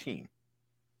better team.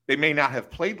 They may not have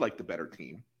played like the better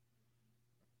team,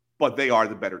 but they are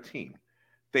the better team.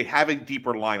 They have a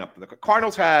deeper lineup. The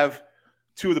Cardinals have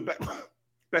two of the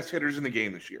best hitters in the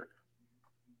game this year.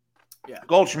 Yeah,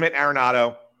 Goldschmidt,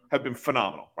 Arenado have been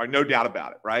phenomenal, right? No doubt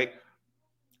about it, right?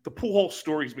 The Pujols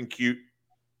story has been cute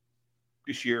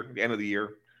this year, the end of the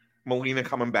year. Molina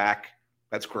coming back.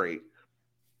 That's great.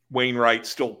 Wainwright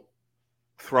still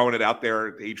throwing it out there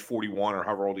at age 41 or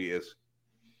however old he is.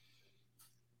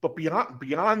 But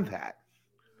beyond that,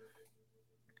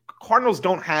 Cardinals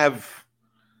don't have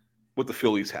what the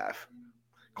Phillies have.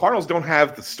 Cardinals don't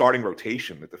have the starting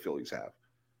rotation that the Phillies have.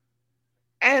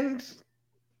 And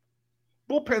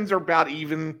bullpens are about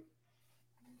even.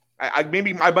 I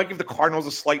might give the Cardinals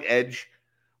a slight edge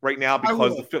right now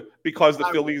because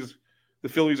the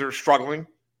Phillies are struggling.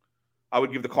 I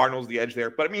would give the Cardinals the edge there.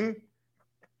 But I mean,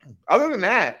 other than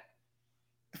that,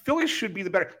 the Phillies should be the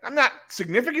better. I'm not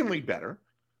significantly better,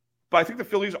 but I think the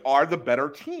Phillies are the better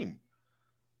team.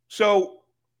 So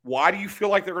why do you feel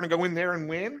like they're going to go in there and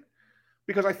win?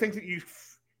 Because I think that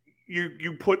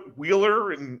you put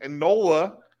Wheeler and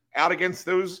Nola out against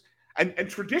those, and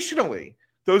traditionally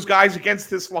those guys against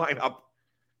this lineup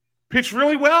pitch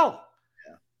really well.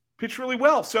 Yeah. Pitch really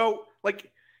well. So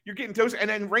like you're getting those, and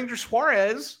then Ranger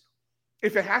Suarez,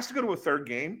 if it has to go to a third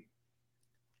game,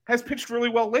 has pitched really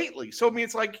well lately. So I mean,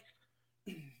 it's like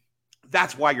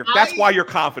that's why you're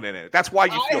confident in it. That's why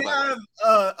you feel that.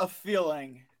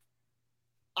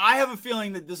 I have a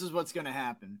feeling that this is what's going to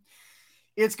happen.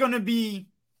 It's going to be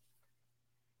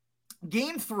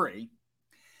game 3.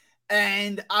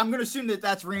 And I'm going to assume that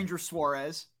that's Ranger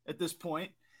Suarez at this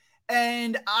point.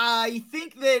 And I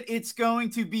think that it's going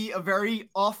to be a very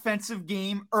offensive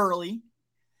game early.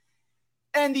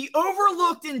 And the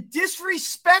overlooked and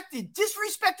disrespected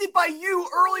by you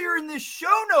earlier in this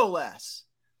show, no less,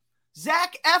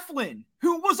 Zach Eflin,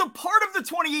 who was a part of the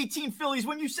 2018 Phillies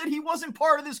when you said he wasn't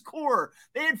part of this core.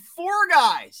 They had 4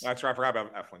 guys. That's right. I forgot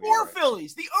about Eflin. 4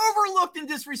 Phillies. The overlooked and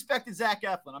disrespected Zach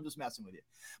Eflin. I'm just messing with you.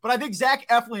 But I think Zach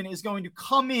Eflin is going to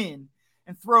come in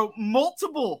and throw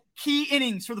multiple key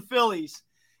innings for the Phillies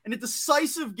in a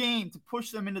decisive game to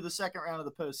push them into the second round of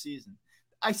the postseason.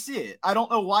 I see it. I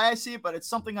don't know why I see it, but it's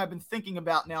something I've been thinking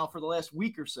about now for the last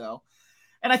week or so.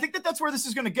 And I think that that's where this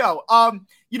is going to go.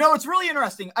 It's really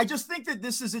interesting. I just think that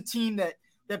this is a team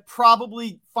that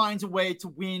probably finds a way to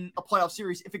win a playoff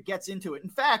series if it gets into it. In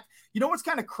fact, you know what's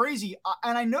kind of crazy?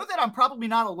 And I know that I'm probably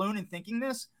not alone in thinking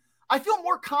this. I feel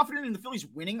more confident in the Phillies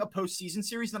winning a postseason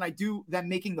series than I do them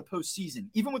making the postseason,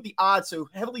 even with the odds so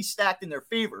heavily stacked in their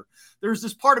favor. There's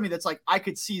this part of me that's like, I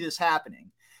could see this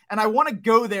happening. And I want to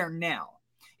go there now.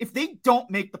 If they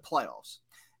don't make the playoffs,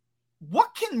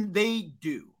 what can they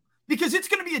do? Because it's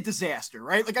going to be a disaster,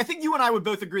 right? Like, I think you and I would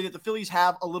both agree that the Phillies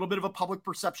have a little bit of a public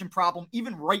perception problem,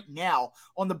 even right now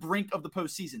on the brink of the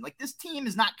postseason. Like, this team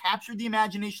has not captured the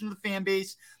imagination of the fan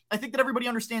base. I think that everybody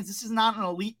understands this is not an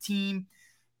elite team.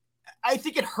 I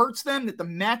think it hurts them that the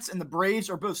Mets and the Braves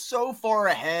are both so far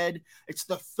ahead. It's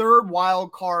the third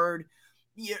wild card.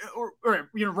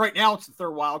 Right now it's the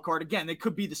third wild card. Again, they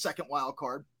could be the second wild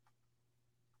card.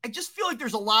 I just feel like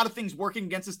there's a lot of things working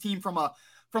against this team from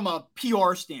a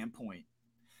PR standpoint.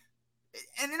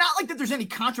 And not like that there's any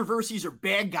controversies or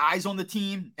bad guys on the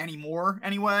team anymore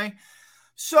anyway.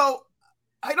 So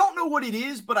I don't know what it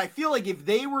is, but I feel like if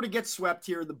they were to get swept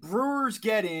here, the Brewers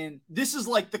get in, this is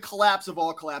like the collapse of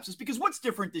all collapses, because what's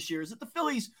different this year is that the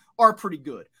Phillies are pretty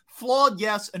good. Flawed,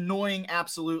 yes. Annoying,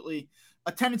 absolutely.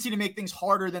 A tendency to make things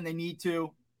harder than they need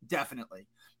to, definitely.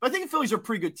 But I think the Phillies are a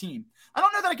pretty good team. I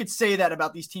don't know that I could say that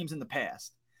about these teams in the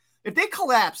past. If they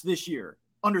collapse this year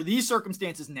under these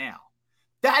circumstances now,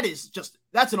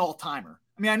 that's an all-timer.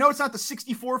 I mean, I know it's not the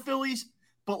 64 Phillies,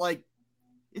 but like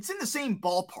it's in the same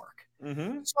ballpark.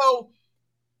 Mm-hmm. So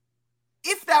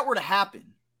if that were to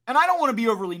happen, and I don't want to be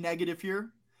overly negative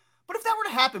here, but if that were to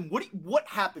happen, what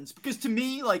happens? Because to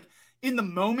me, like in the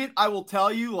moment, I will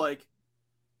tell you, like,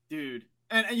 dude,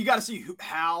 and you got to see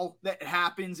how that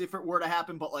happens if it were to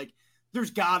happen. But like,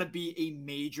 there's got to be a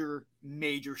major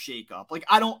shakeup. Like,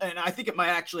 I think it might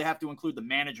actually have to include the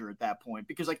manager at that point,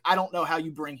 because like I don't know how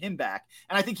you bring him back,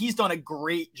 and I think he's done a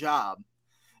great job.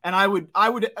 And I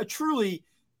would truly,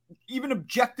 even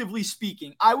objectively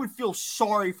speaking, I would feel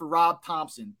sorry for Rob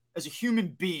Thompson as a human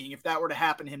being if that were to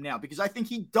happen to him now, because I think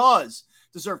he does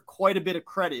deserve quite a bit of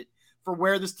credit for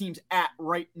where this team's at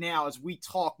right now as we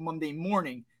talk Monday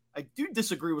morning. I do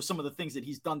disagree with some of the things that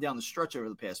he's done down the stretch over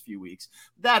the past few weeks.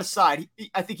 That aside,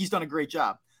 I think he's done a great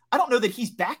job. I don't know that he's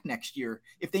back next year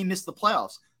if they miss the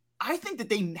playoffs. I think that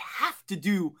they have to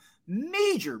do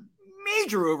major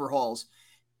overhauls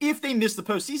if they miss the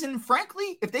postseason. And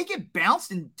frankly, if they get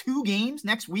bounced in 2 games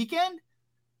next weekend,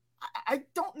 I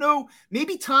don't know.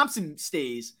 Maybe Thompson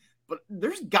stays, but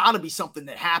there's got to be something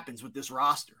that happens with this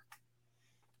roster.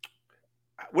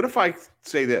 What if I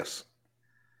say this?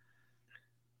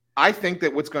 I think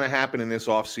that what's going to happen in this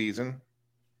offseason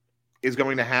is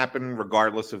going to happen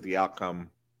regardless of the outcome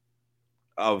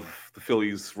of the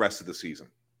Phillies' rest of the season.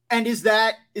 And is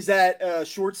that a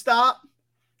shortstop?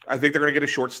 I think they're going to get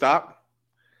a shortstop.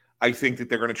 I think that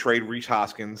they're going to trade Rhys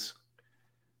Hoskins.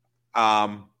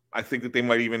 I think that they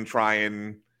might even try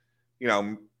and,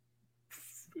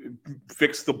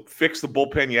 fix the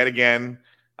bullpen yet again.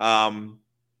 And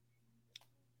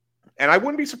I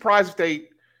wouldn't be surprised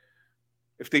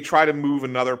if they try to move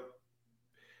another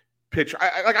pitcher.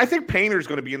 I think Painter's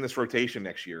going to be in this rotation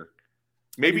next year.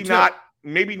 Maybe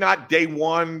not day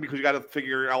one, because you got to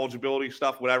figure eligibility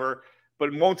stuff, whatever.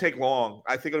 But it won't take long.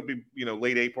 I think it'll be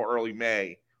late April, early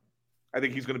May. I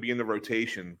think he's going to be in the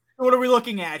rotation. What are we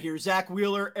looking at here? Zach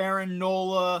Wheeler, Aaron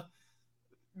Nola,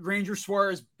 Ranger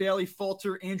Suarez, Bailey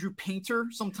Falter, Andrew Painter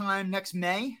sometime next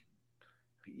May?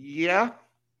 Yeah.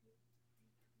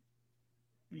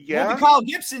 Won't be Kyle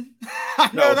Gibson.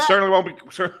 No, certainly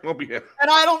won't be him.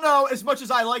 And I don't know, as much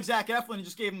as I like Zach Eflin and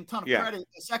just gave him a ton of credit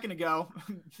a second ago,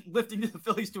 lifting the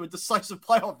Phillies to a decisive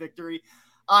playoff victory.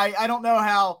 I don't know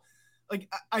how. Like,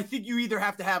 I think you either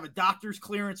have to have a doctor's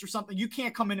clearance or something. You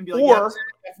can't come in and be like, Zach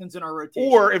Eflin's in our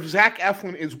rotation. Or if Zach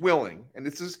Eflin is willing, and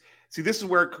this is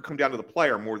where it could come down to the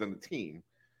player more than the team.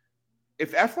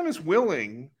 If Eflin is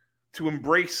willing to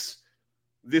embrace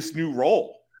this new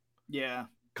role,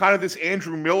 kind of this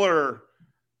Andrew Miller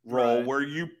role where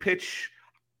you pitch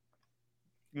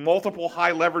multiple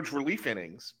high leverage relief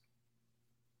innings,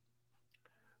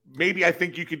 maybe I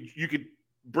think you could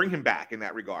bring him back in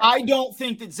that regard. I don't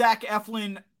think that Zach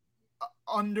Eflin,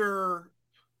 under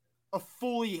a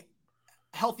fully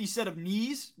healthy set of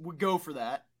knees, would go for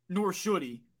that, nor should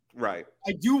he. Right.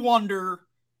 I do wonder.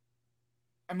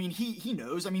 I mean, he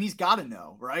knows. I mean, he's got to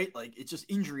know, right? Like, it's just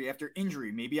injury after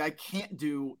injury. Maybe I can't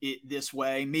do it this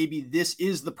way. Maybe this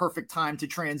is the perfect time to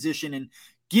transition and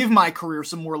give my career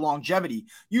some more longevity.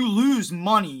 You lose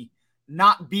money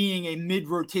not being a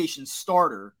mid-rotation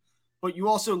starter, but you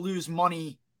also lose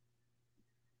money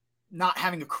not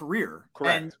having a career.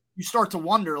 Correct. And you start to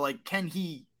wonder, like, can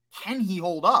he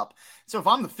hold up? So if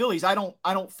I'm the Phillies, I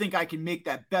don't think I can make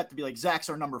that bet to be like, Zach's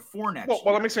our number 4 next year.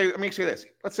 Well, let me say this.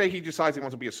 Let's say he decides he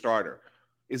wants to be a starter.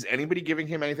 Is anybody giving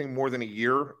him anything more than a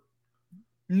year?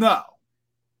 No.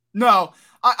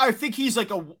 I think he's like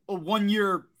a 1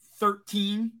 year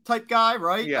 13 type guy,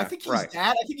 right? Yeah, I think he's that.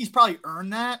 I think he's probably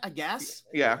earned that, I guess.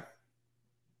 Yeah.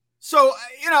 So,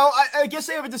 I guess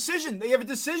they have a decision. They have a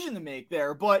decision to make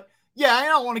there. But, yeah, I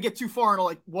don't want to get too far into,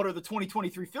 like, what are the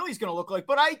 2023 Phillies going to look like.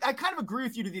 But I kind of agree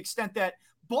with you to the extent that,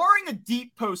 barring a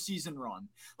deep postseason run,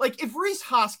 like, if Rhys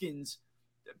Hoskins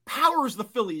powers the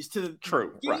Phillies to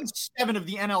game 7 of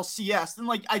the NLCS, then,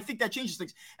 like, I think that changes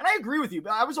things. And I agree with you.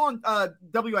 I was on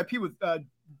WIP with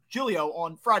Giglio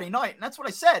on Friday night, and that's what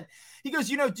I said. He goes,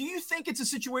 do you think it's a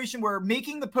situation where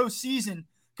making the postseason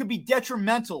could be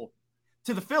detrimental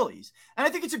to the Phillies? And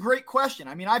I think it's a great question.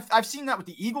 I mean, I've seen that with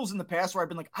the Eagles in the past, where I've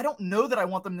been like, I don't know that I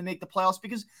want them to make the playoffs,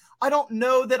 because I don't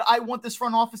know that I want this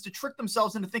front office to trick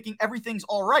themselves into thinking everything's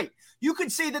all right. You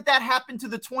could say that happened to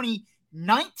the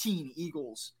 2019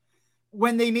 Eagles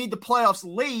when they made the playoffs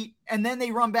late, and then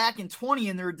they run back in 20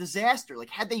 and they're a disaster.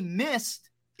 Like, had they missed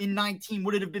in 19,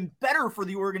 would it have been better for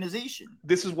the organization?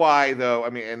 This is why, though, I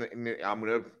mean, and I'm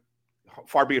going to,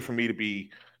 far be it from me to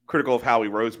be critical of Howie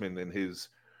Roseman and his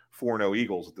 4-0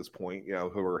 Eagles at this point,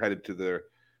 who are headed to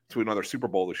another Super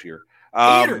Bowl this year.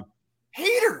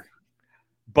 Hater.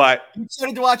 But you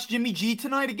excited to watch Jimmy G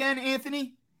tonight again,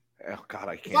 Anthony? Oh God,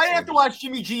 I can't. If I didn't have to watch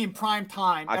Jimmy G in prime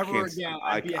time ever again,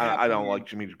 I'd be a happy I don't man. like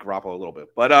Jimmy Garoppolo a little bit,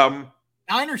 but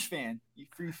Niners fan.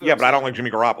 Yeah, but I don't like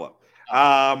Jimmy Garoppolo.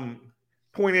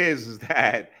 Point is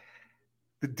that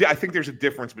I think there's a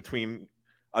difference between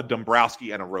a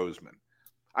Dombrowski and a Roseman.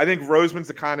 I think Roseman's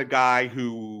the kind of guy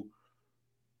who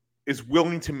is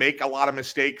willing to make a lot of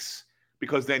mistakes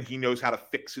because then he knows how to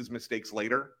fix his mistakes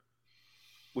later,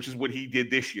 which is what he did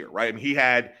this year, right? I mean, he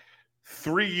had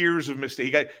 3 years of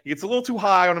mistakes. He gets a little too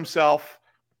high on himself,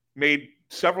 made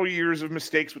several years of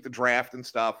mistakes with the draft and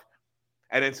stuff,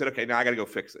 and then said, okay, now I got to go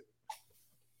fix it.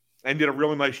 And did a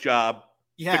really nice job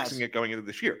fixing it going into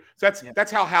this year. So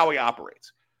that's how Howie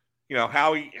operates. You know,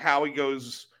 Howie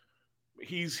goes,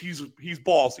 he's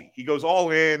ballsy. He goes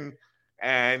all in,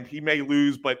 and he may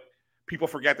lose, but people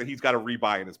forget that he's got a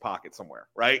rebuy in his pocket somewhere,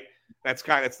 right? That's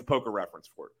the poker reference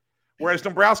for it. Whereas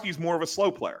Dombrowski's more of a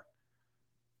slow player.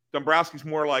 Dombrowski's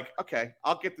more like, okay,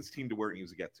 I'll get this team to where it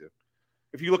needs to get to.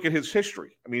 If you look at his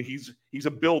history, I mean, he's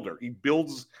a builder. He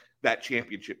builds that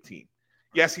championship team.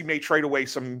 Yes, he may trade away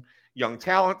some young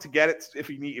talent to get it if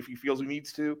he feels he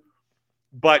needs to,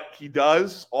 but he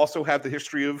does also have the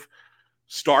history of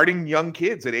starting young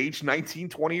kids at age 19,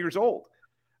 20 years old.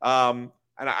 And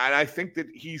I think that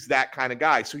he's that kind of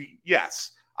guy. So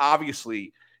yes,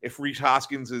 obviously, if Rhys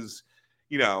Hoskins is,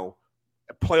 you know,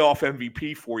 a playoff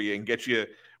MVP for you and get you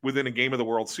within a game of the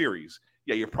World Series,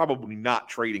 yeah, you're probably not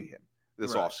trading him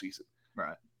this offseason.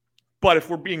 Right. But if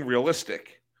we're being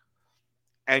realistic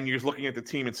and you're looking at the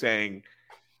team and saying,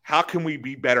 how can we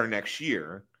be better next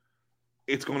year?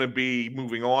 It's going to be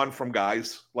moving on from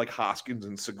guys like Hoskins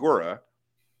and Segura,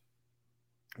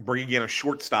 bringing in a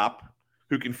shortstop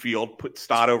who can field, put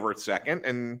Stott over at second,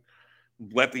 and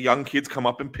let the young kids come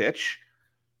up and pitch.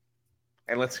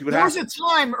 And let's see what happens. There was a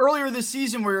time earlier this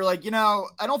season where you're like, you know,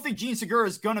 I don't think Gene Segura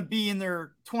is going to be in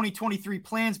their 2023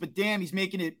 plans, but damn, he's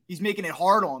making it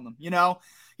hard on them. You know,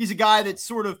 he's a guy that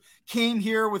sort of came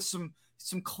here with some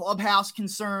clubhouse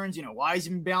concerns. You know, why has he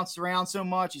been bounced around so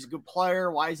much? He's a good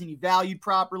player. Why isn't he valued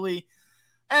properly?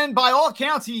 And by all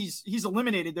accounts, he's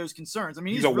eliminated those concerns. I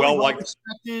mean, he's a really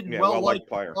well-respected and well-liked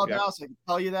player. Clubhouse. Yeah. I can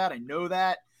tell you that. I know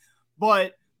that.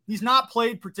 But he's not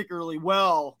played particularly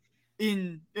well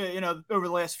in over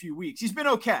the last few weeks. He's been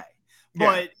okay,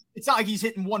 but it's not like he's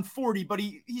hitting 140, but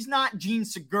he's not Gene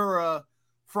Segura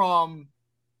from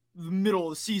the middle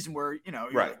of the season where, you know,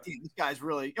 you're like, this guy's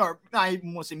really, or I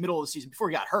even want to say middle of the season before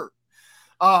he got hurt.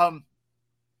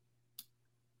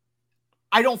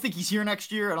 I don't think he's here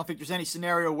next year. I don't think there's any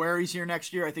scenario where he's here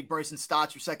next year. I think Bryson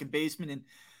Stott's your second baseman, and,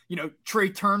 you know, Trey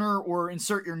Turner or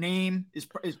insert your name is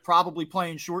probably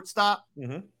playing shortstop.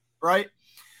 Mm-hmm. Right.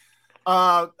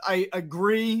 I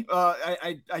agree.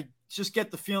 I just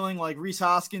get the feeling like Rhys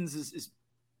Hoskins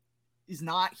is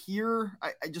not here.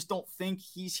 I just don't think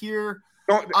he's here.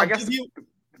 I guess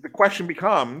the question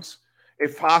becomes,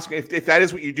 if that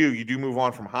is what you do move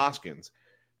on from Hoskins.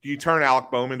 Do you turn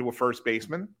Alec Bohm into a first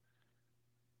baseman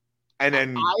and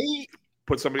then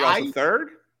put somebody else at third?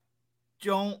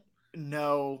 Don't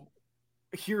know.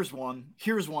 Here's one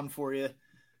for you.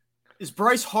 Does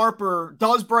Bryce Harper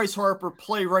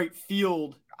play right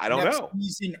field? I don't know.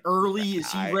 Season early,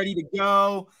 is he ready to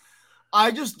go?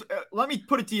 Let me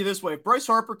put it to you this way: if Bryce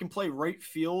Harper can play right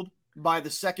field by the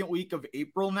second week of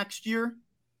April next year,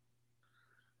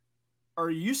 are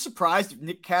you surprised if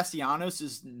Nick Castellanos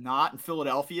is not in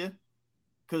Philadelphia?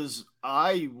 Because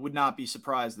I would not be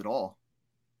surprised at all.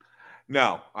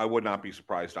 No, I would not be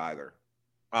surprised either.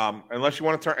 Unless you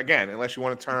want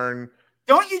to turn.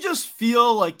 Don't you just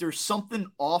feel like there's something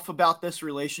off about this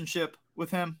relationship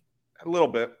with him? A little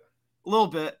bit.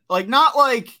 Like, not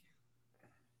like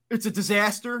it's a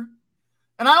disaster.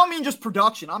 And I don't mean just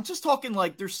production. I'm just talking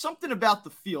like there's something about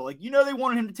the feel. Like, you know, they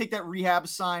wanted him to take that rehab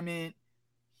assignment.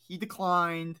 He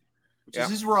declined, which is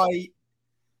his right.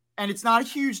 And it's not a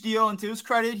huge deal. And to his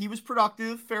credit, he was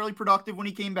fairly productive when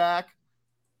he came back.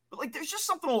 But, like, there's just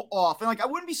something a little off. And, like, I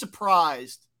wouldn't be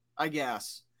surprised, I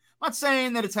guess. I'm not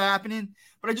saying that it's happening,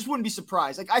 but I just wouldn't be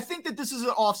surprised. Like, I think that this is an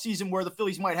offseason where the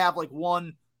Phillies might have, like,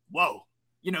 one,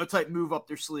 type move up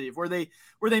their sleeve, where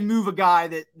they move a guy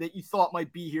that you thought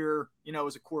might be here, you know,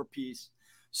 as a core piece.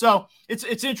 So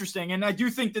it's interesting. And I do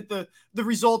think that the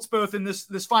results both in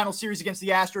this final series against the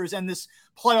Astros and this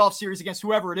playoff series against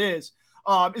whoever it is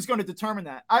going to determine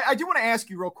that. I do want to ask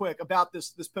you real quick about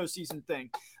this postseason thing.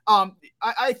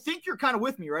 I think you're kind of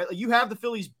with me, right? Like, you have the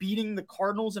Phillies beating the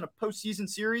Cardinals in a postseason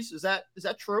series. Is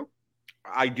that true?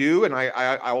 I do, and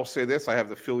I will say this: I have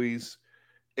the Phillies,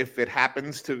 if it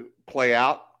happens to play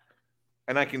out,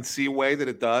 and I can see a way that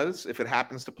it does. If it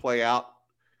happens to play out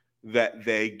that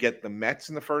they get the Mets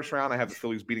in the first round. I have the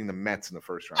Phillies beating the Mets in the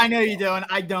first round. I know you do, and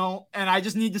I don't, and I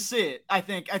just need to see it. I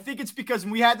think it's because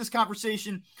we had this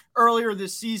conversation earlier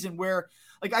this season where,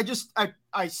 like,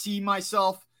 I see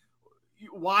myself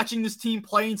watching this team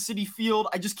play in Citi Field.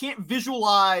 I just can't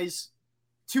visualize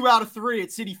 2 out of 3 at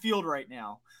Citi Field right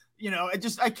now.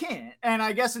 I can't. And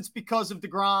I guess it's because of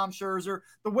DeGrom, Scherzer,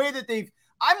 the way that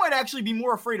I might actually be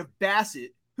more afraid of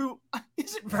Bassett, who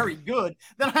isn't very good,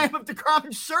 than I am of DeGrom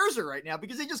and Scherzer right now,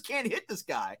 because they just can't hit this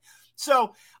guy.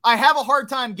 So I have a hard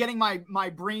time getting my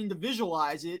brain to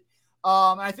visualize it.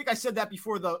 And I think I said that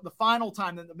before the final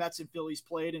time that the Mets and Phillies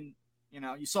played, and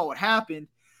you saw what happened.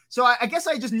 So I guess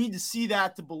I just need to see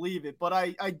that to believe it. But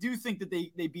I do think that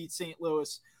they beat St.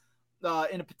 Louis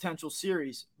in a potential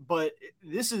series. But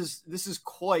this is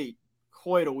quite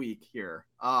a week here.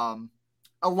 A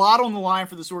lot on the line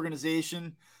for this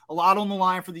organization, a lot on the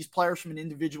line for these players from an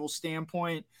individual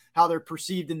standpoint, how they're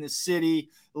perceived in this city,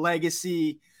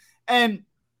 legacy. And,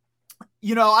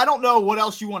 I don't know what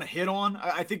else you want to hit on.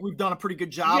 I think we've done a pretty good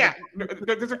job. Yeah.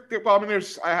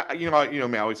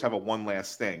 I always have a one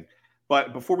last thing.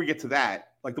 But before we get to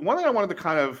that, like, the one thing I wanted to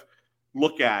kind of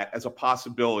look at as a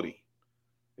possibility,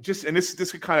 and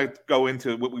this could kind of go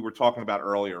into what we were talking about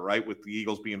earlier, right, with the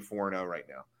Eagles being 4-0 right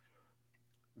now.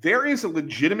 There is a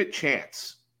legitimate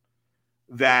chance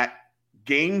that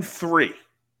Game 3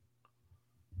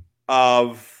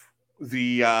 of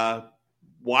the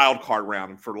wild card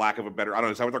round, for lack of a better, I don't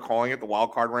know, is that what they're calling it, the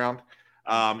wild card round?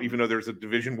 Even though there's a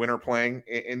division winner playing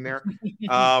in there.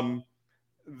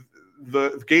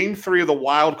 The Game 3 of the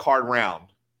wild card round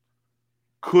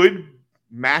could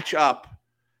match up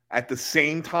at the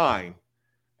same time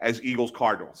as Eagles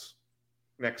Cardinals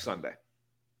next Sunday.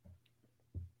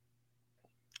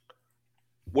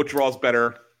 What draws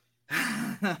better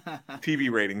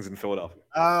TV ratings in Philadelphia?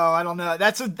 Oh, I don't know.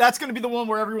 That's going to be the one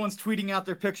where everyone's tweeting out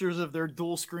their pictures of their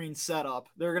dual screen setup.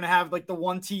 They're going to have like the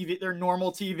one TV, their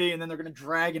normal TV, and then they're going to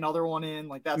drag another one in.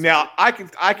 Like that's now. I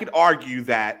could argue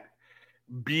that,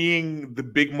 being the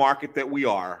big market that we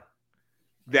are,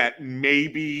 that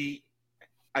maybe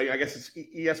I guess it's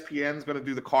ESPN's going to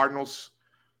do the Cardinals,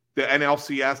 the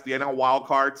NLCS, the NL wild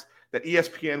cards. That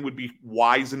ESPN would be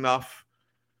wise enough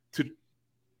to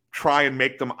try and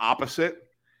make them opposite.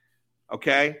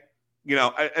 Okay.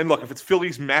 And look, if it's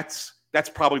Phillies Mets, that's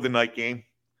probably the night game.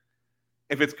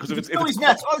 If it's Phillies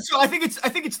Mets. Oh, so I think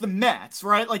it's the Mets,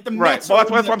 right? Like the right. Mets. Well,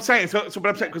 that's what I'm saying. So but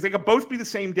I'm saying, because they could both be the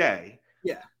same day.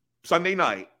 Yeah. Sunday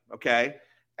night. Okay.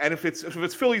 And if it's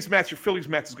Phillies Mets, your Phillies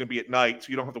Mets is going to be at night, so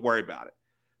you don't have to worry about it.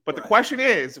 But the question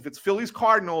is, if it's Phillies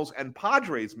Cardinals and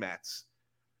Padres Mets,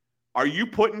 are you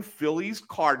putting Phillies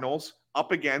Cardinals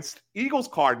up against Eagles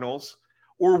Cardinals,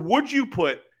 or would you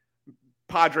put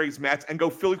Padres Mets and go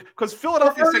Phillies? Because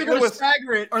Philadelphia, St. Louis,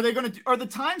 stagger it. Are the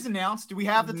times announced? Do we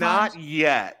have the times? Not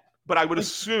yet, but I would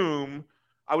assume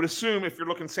if you're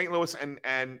looking St. Louis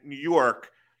and New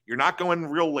York, you're not going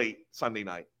real late Sunday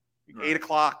night. Right. 8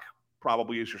 o'clock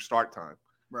probably is your start time.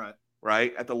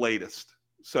 Right at the latest.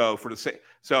 So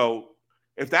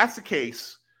if that's the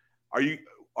case, are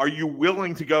you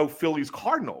willing to go Phillies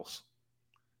Cardinals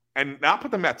and not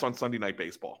put the Mets on Sunday Night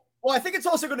Baseball? Well, I think it's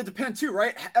also going to depend too,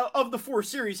 right? Of the 4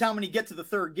 series, how many get to the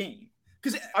third game?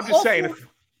 Because I'm just saying.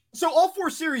 So all 4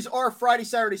 series are Friday,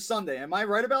 Saturday, Sunday. Am I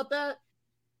right about that?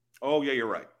 Oh yeah, you're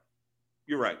right.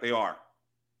 You're right. They are.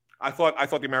 I thought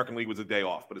the American League was a day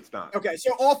off, but it's not. Okay,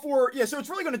 so all 4. Yeah, so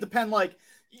it's really going to depend. Like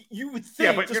you would think.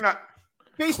 Yeah, but you're not.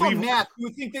 Based on math, you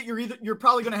would think that you're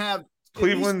probably going to have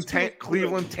Cleveland,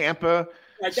 Tampa,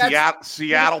 right,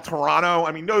 Seattle, Toronto.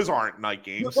 I mean, those aren't night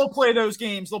games. They'll play those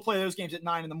games. They'll play those games at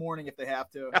 9 a.m. if they have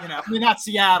to. I mean, not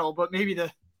Seattle, but maybe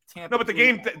the Tampa. No, but the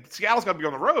game Seattle's got to be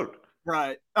on the road.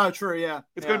 Right. Oh, true. Yeah.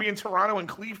 It's going to be in Toronto and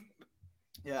Cleveland.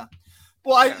 Yeah.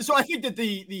 Well, so I think that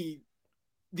the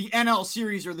NL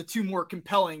series are the 2 more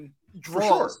compelling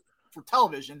draws for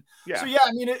television. Yeah. So yeah,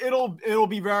 I mean, it'll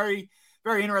be very,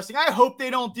 very interesting. I hope they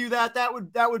don't do that. That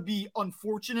would be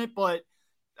unfortunate, but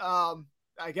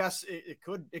I guess it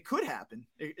could happen.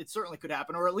 It certainly could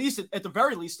happen, or at least at the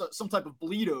very least some type of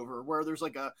bleed over where there's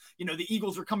like the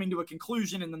Eagles are coming to a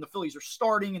conclusion and then the Phillies are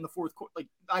starting in the fourth quarter. Like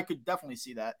I could definitely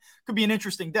see that. Could be an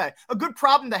interesting day. A good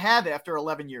problem to have after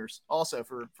 11 years, also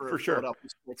for sure.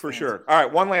 For sure. All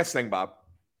right, one last thing, Bob.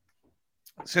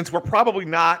 Since we're probably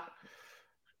not.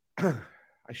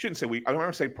 I shouldn't say I don't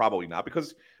want to say probably not,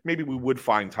 because maybe we would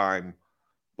find time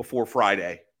before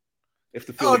Friday if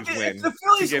the Phillies win. If the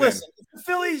Phillies listen,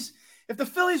 if the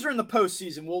Phillies are in the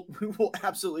postseason, we will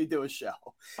absolutely do a show.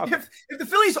 Okay. If the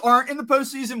Phillies aren't in the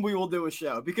postseason, we will do a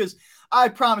show, because I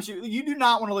promise you do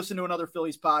not want to listen to another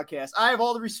Phillies podcast. I have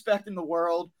all the respect in the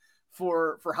world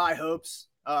for high hopes.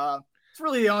 It's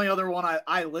really the only other one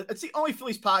it's the only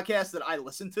Phillies podcast that I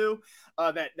listen to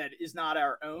that is not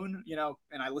our own,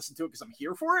 and I listen to it because I'm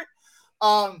here for it.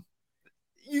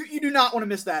 You do not want to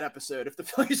miss that episode if the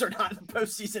Phillies are not in the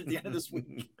postseason at the end of this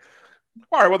week.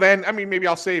 All right, well then, maybe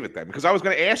I'll save it then, because I was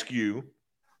going to ask you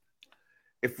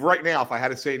if right now, if I had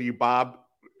to say to you, Bob,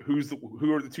 who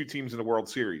are the two teams in the World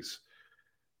Series,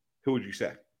 who would you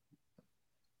say?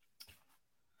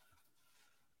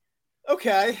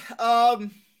 Okay.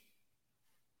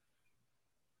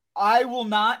 I will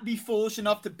not be foolish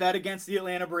enough to bet against the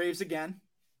Atlanta Braves again.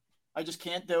 I just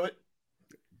can't do it.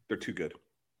 They're too good.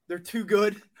 They're too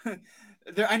good.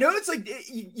 I know it's like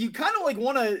you kind of like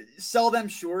want to sell them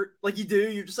short, like you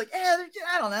do. You're just like, I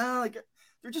don't know, like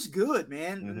they're just good,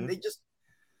 man. Mm-hmm. They just.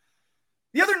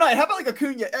 The other night, how about like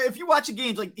Acuna? If you watch a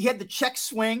game, like he had the check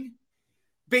swing,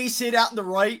 base hit out in the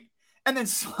right, and then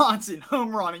Swanson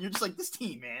home run, and you're just like, this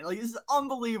team, man, like this is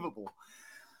unbelievable.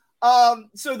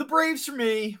 So the Braves for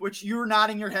me, which you were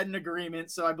nodding your head in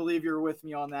agreement, so I believe you're with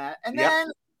me on that. And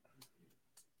then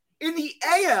in the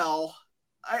AL,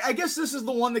 I guess this is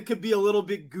the one that could be a little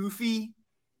bit goofy.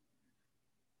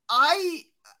 I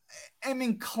am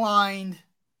inclined.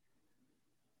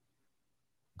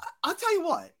 I'll tell you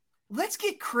what. Let's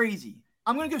get crazy.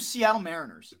 I'm going to go Seattle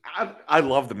Mariners. I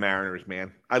love the Mariners,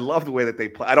 man. I love the way that they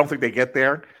play. I don't think they get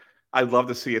there. I'd love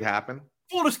to see it happen.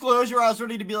 Full disclosure, I was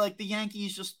ready to be like, the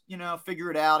Yankees just, figure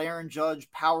it out. Aaron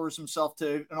Judge powers himself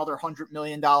to another $100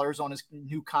 million on his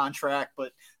new contract,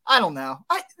 but I don't know.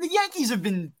 The Yankees have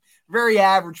been very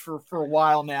average for a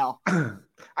while now.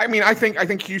 I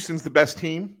think Houston's the best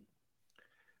team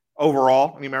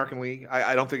overall in the American League.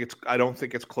 I don't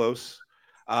think it's close.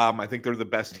 I think they're the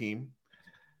best team,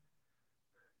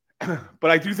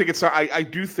 but I do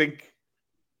think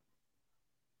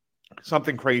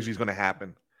something crazy is going to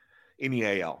happen in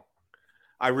the AL.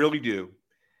 I really do.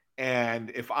 And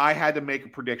if I had to make a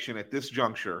prediction at this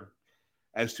juncture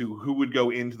as to who would go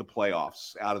into the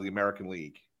playoffs out of the American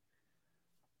League,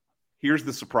 here's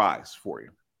the surprise for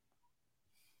you.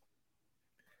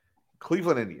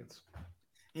 Cleveland Indians.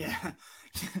 Yeah.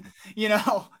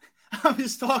 I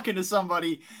was talking to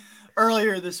somebody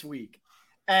earlier this week,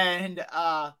 and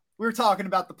we were talking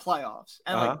about the playoffs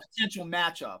and like potential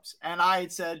matchups. And I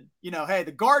had said, hey,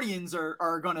 the Guardians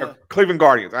are going to Cleveland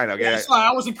Guardians. I know. Yeah. Sorry,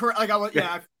 I wasn't correct.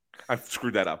 I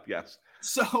screwed that up. Yes.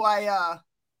 So I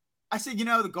said,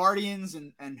 the Guardians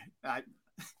and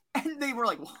they were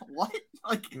like, what?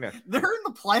 Like they're in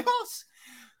the playoffs?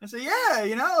 I said,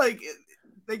 yeah,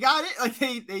 they got it.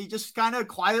 Like they just kind of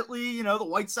quietly, the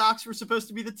White Sox were supposed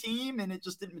to be the team and it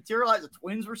just didn't materialize. The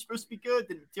Twins were supposed to be good,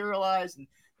 didn't materialize, and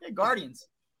Guardians.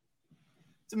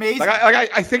 It's amazing.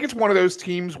 I think it's one of those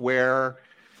teams where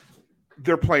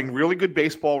they're playing really good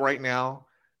baseball right now.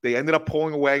 They ended up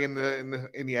pulling away in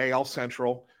the AL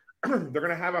Central. They're going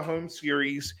to have a home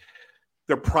series.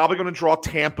 They're probably going to draw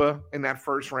Tampa in that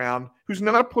first round, who's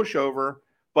not a pushover,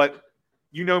 but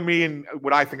you know me and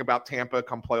what I think about Tampa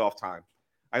come playoff time.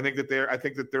 I think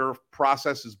that their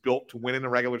process is built to win in the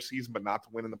regular season, but not to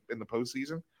win in the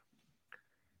postseason.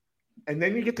 And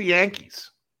then you get the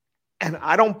Yankees, and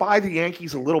I don't buy the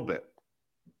Yankees a little bit.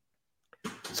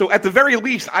 So at the very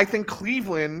least, I think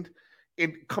Cleveland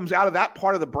comes out of that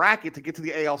part of the bracket to get to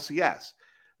the ALCS.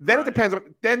 Then it depends.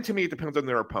 Then to me, it depends on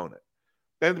their opponent.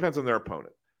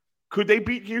 Could they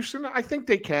beat Houston? I think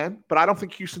they can, but I don't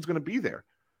think Houston's going to be there.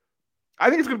 I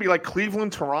think it's going to be like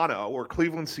Cleveland, Toronto, or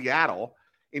Cleveland, Seattle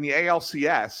in the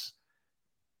ALCS,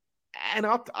 and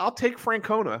I'll take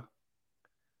Francona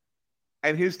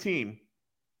and his team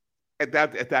at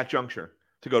that juncture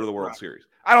to go to the World Series.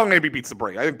 I don't think maybe beats the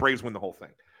Braves. I think Braves win the whole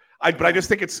thing. But I just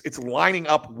think it's lining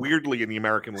up weirdly in the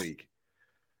American League,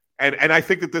 and I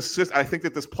think that this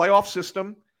playoff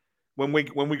system, when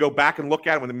we go back and look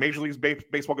at it, when the Major League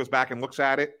Baseball goes back and looks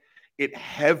at it, it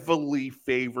heavily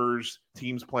favors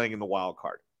teams playing in the wild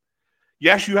card.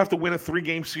 Yes, you have to win a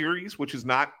 3-game series, which is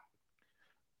not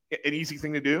an easy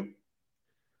thing to do.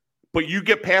 But you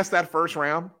get past that first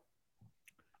round,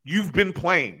 you've been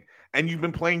playing, and you've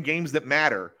been playing games that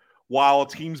matter while a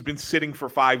team's been sitting for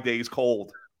 5 days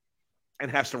cold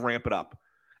and has to ramp it up.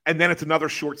 And then it's another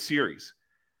short series.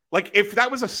 Like if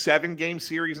that was a 7-game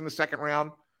series in the second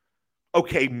round,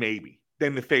 okay, maybe.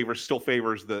 Then the still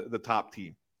favors the top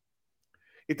team.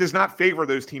 It does not favor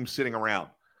those teams sitting around.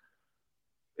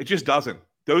 It just doesn't.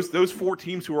 Those 4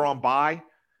 teams who are on bye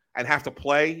and have to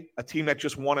play a team that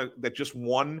just won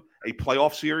a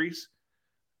playoff series,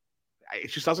 it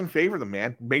just doesn't favor them,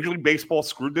 man. Major League Baseball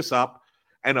screwed this up,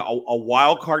 and a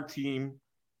wild card team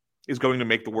is going to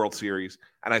make the World Series,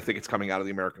 and I think it's coming out of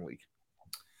the American League.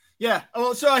 Yeah.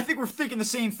 Well, so I think we're thinking the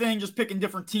same thing, just picking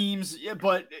different teams. Yeah,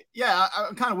 but yeah,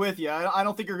 I'm kind of with you. I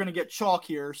don't think you're going to get chalk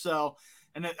here. So,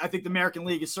 and I think the American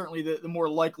League is certainly the more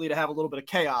likely to have a little bit of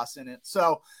chaos in it.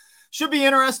 So, should be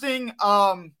interesting.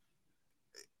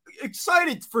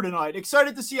 Excited for tonight.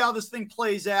 Excited to see how this thing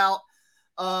plays out.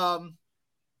 One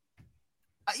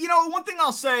thing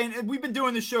I'll say, and we've been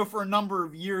doing this show for a number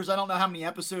of years. I don't know how many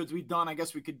episodes we've done. I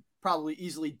guess we could probably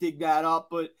easily dig that up,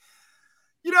 but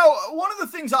one of the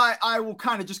things I will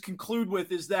kind of just conclude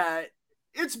with is that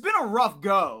it's been a rough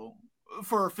go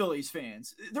for Phillies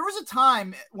fans. There was a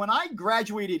time when I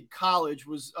graduated college,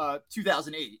 was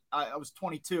 2008. I was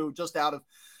 22, just out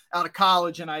of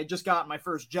college, and I had just gotten my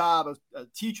first job as a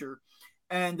teacher.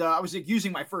 And I was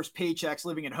using my first paychecks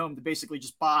living at home to basically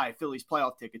just buy Phillies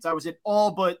playoff tickets. I was at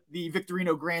all but the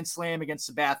Victorino Grand Slam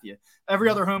against Sabathia. Every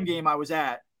other home game I was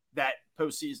at that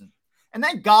postseason. And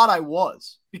thank God I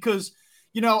was, because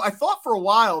I thought for a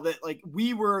while that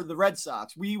we were the Red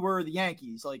Sox, we were the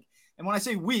Yankees. And when I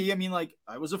say we, I mean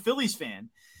I was a Phillies fan,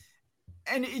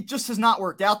 and it just has not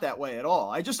worked out that way at all.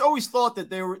 I just always thought that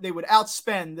they would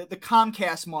outspend the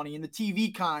Comcast money and the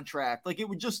TV contract. It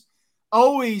would just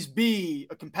always be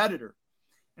a competitor.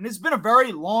 And it's been a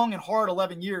very long and hard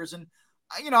 11 years. And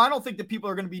I don't think that people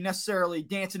are going to be necessarily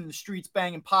dancing in the streets,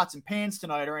 banging pots and pans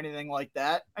tonight or anything like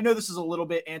that. I know this is a little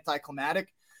bit anticlimactic,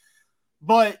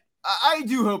 but I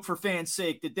do hope for fans'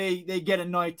 sake that they get a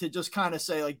night to just kind of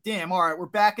say damn, all right, we're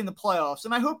back in the playoffs.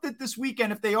 And I hope that this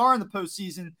weekend, if they are in the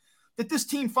postseason, that this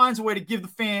team finds a way to give the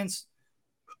fans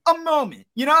a moment.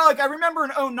 I remember in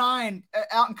 2009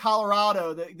 out in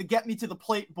Colorado, the Get Me to the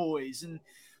Plate boys, and,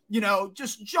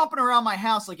 just jumping around my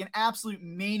house like an absolute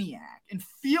maniac and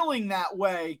feeling that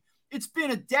way. It's been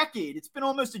a decade. It's been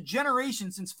almost a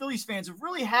generation since Phillies fans have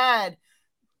really had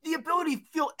the ability to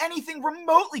feel anything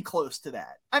remotely close to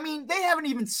that. I mean, they haven't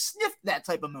even sniffed that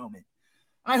type of moment.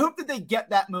 And I hope that they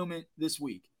get that moment this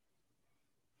week.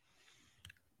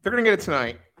 They're going to get it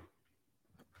tonight.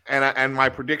 And my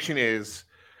prediction is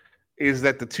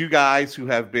that the two guys who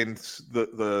have been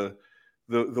the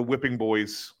whipping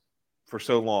boys for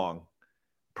so long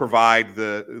provide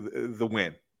the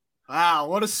win. Wow,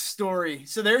 what a story!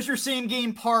 So there's your same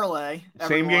game parlay.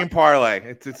 Same game parlay.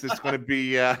 It's going to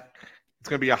be it's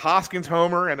going to be a Hoskins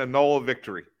homer and a Nola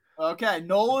victory. Okay,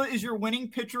 Nola is your winning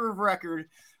pitcher of record.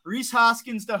 Rhys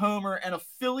Hoskins to homer and a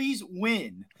Phillies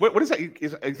win. What is that?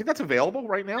 I think that's available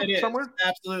right now somewhere.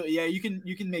 Absolutely, yeah. You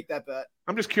can make that bet.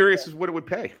 I'm just curious as what it would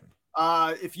pay.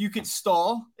 If you could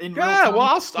stall in real time, well,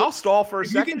 I'll stall for a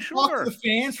second. You can sure. talk to the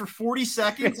fans for 40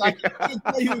 seconds. I can't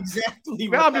tell you exactly.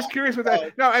 No, I'm just curious with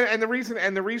that. No, and the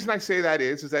reason I say that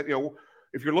is that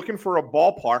if you're looking for a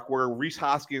ballpark where Rhys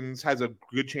Hoskins has a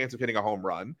good chance of hitting a home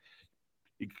run,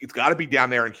 it's got to be down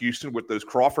there in Houston with those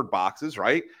Crawford boxes,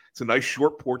 right? It's a nice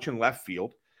short porch in left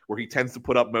field where he tends to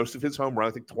put up most of his home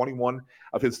runs. I think 21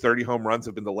 of his 30 home runs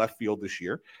have been to left field this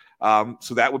year.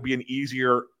 So that would be an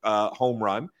easier home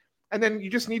run. And then you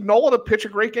just need Nola to pitch a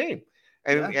great game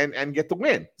and get the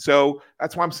win. So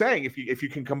that's why I'm saying if you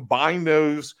can combine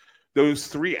those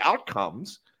three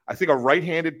outcomes, I think a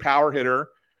right-handed power hitter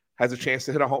has a chance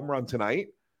to hit a home run tonight,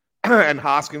 and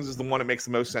Hoskins is the one that makes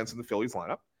the most sense in the Phillies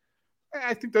lineup.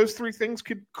 I think those three things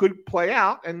could play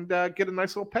out and get a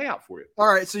nice little payout for you.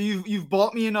 All right, so you've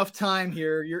bought me enough time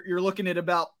here. You're looking at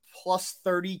about plus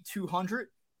 3,200.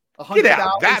 Get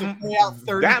out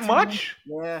that much?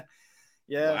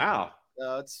 Yeah. Wow.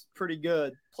 It's pretty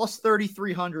good. Plus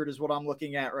 3,300 is what I'm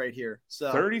looking at right here. So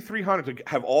 3,300 to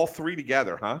have all three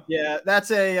together, huh? Yeah,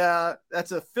 that's a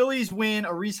Phillies win,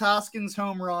 a Rhys Hoskins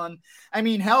home run. I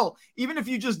mean, hell, even if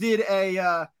you just did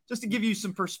just to give you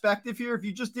some perspective here, if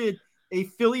you just did a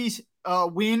Phillies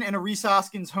win and a Rhys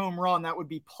Hoskins home run, that would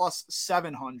be plus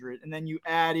 700, and then you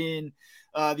add in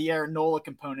the Aaron Nola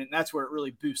component, and that's where it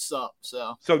really boosts up.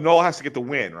 So Nola has to get the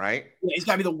win, right? Yeah, he's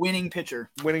got to be the winning pitcher.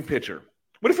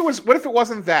 What if it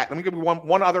wasn't that? Let me give you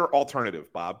one other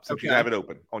alternative, Bob, since you have it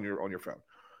open on your phone.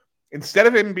 Instead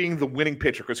of him being the winning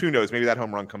pitcher, because who knows, maybe that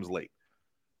home run comes late.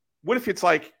 What if it's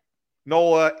like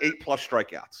Nola 8+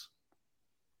 strikeouts?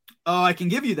 Oh, I can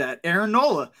give you that. Aaron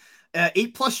Nola,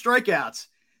 8+ strikeouts.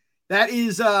 That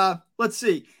is, let's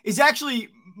see, is actually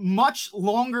much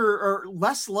longer or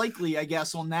less likely, I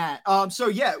guess, on that. So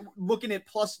yeah, looking at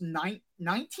plus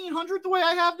 1,900 the way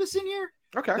I have this in here.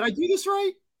 Okay. Did I do this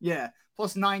right? Yeah.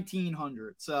 Plus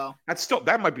 1,900. So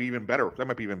that might be even better. That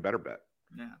might be even better bet.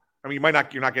 Yeah. I mean,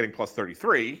 you're not getting plus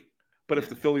 33, but if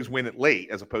the Phillies win it late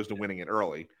as opposed to winning it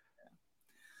early.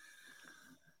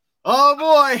 Oh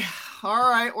boy. All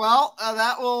right. Well,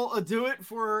 that will do it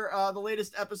for the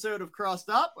latest episode of Crossed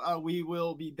Up. We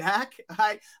will be back.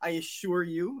 I assure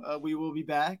you, we will be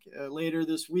back later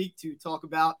this week to talk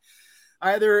about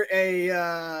either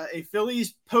a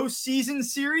Phillies postseason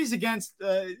series against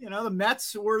the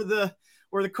Mets or the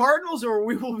Cardinals, or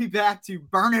we will be back to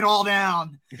burn it all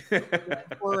down.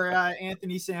 For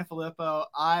Anthony Sanfilippo,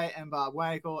 I am Bob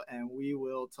Wankel, and we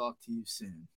will talk to you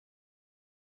soon.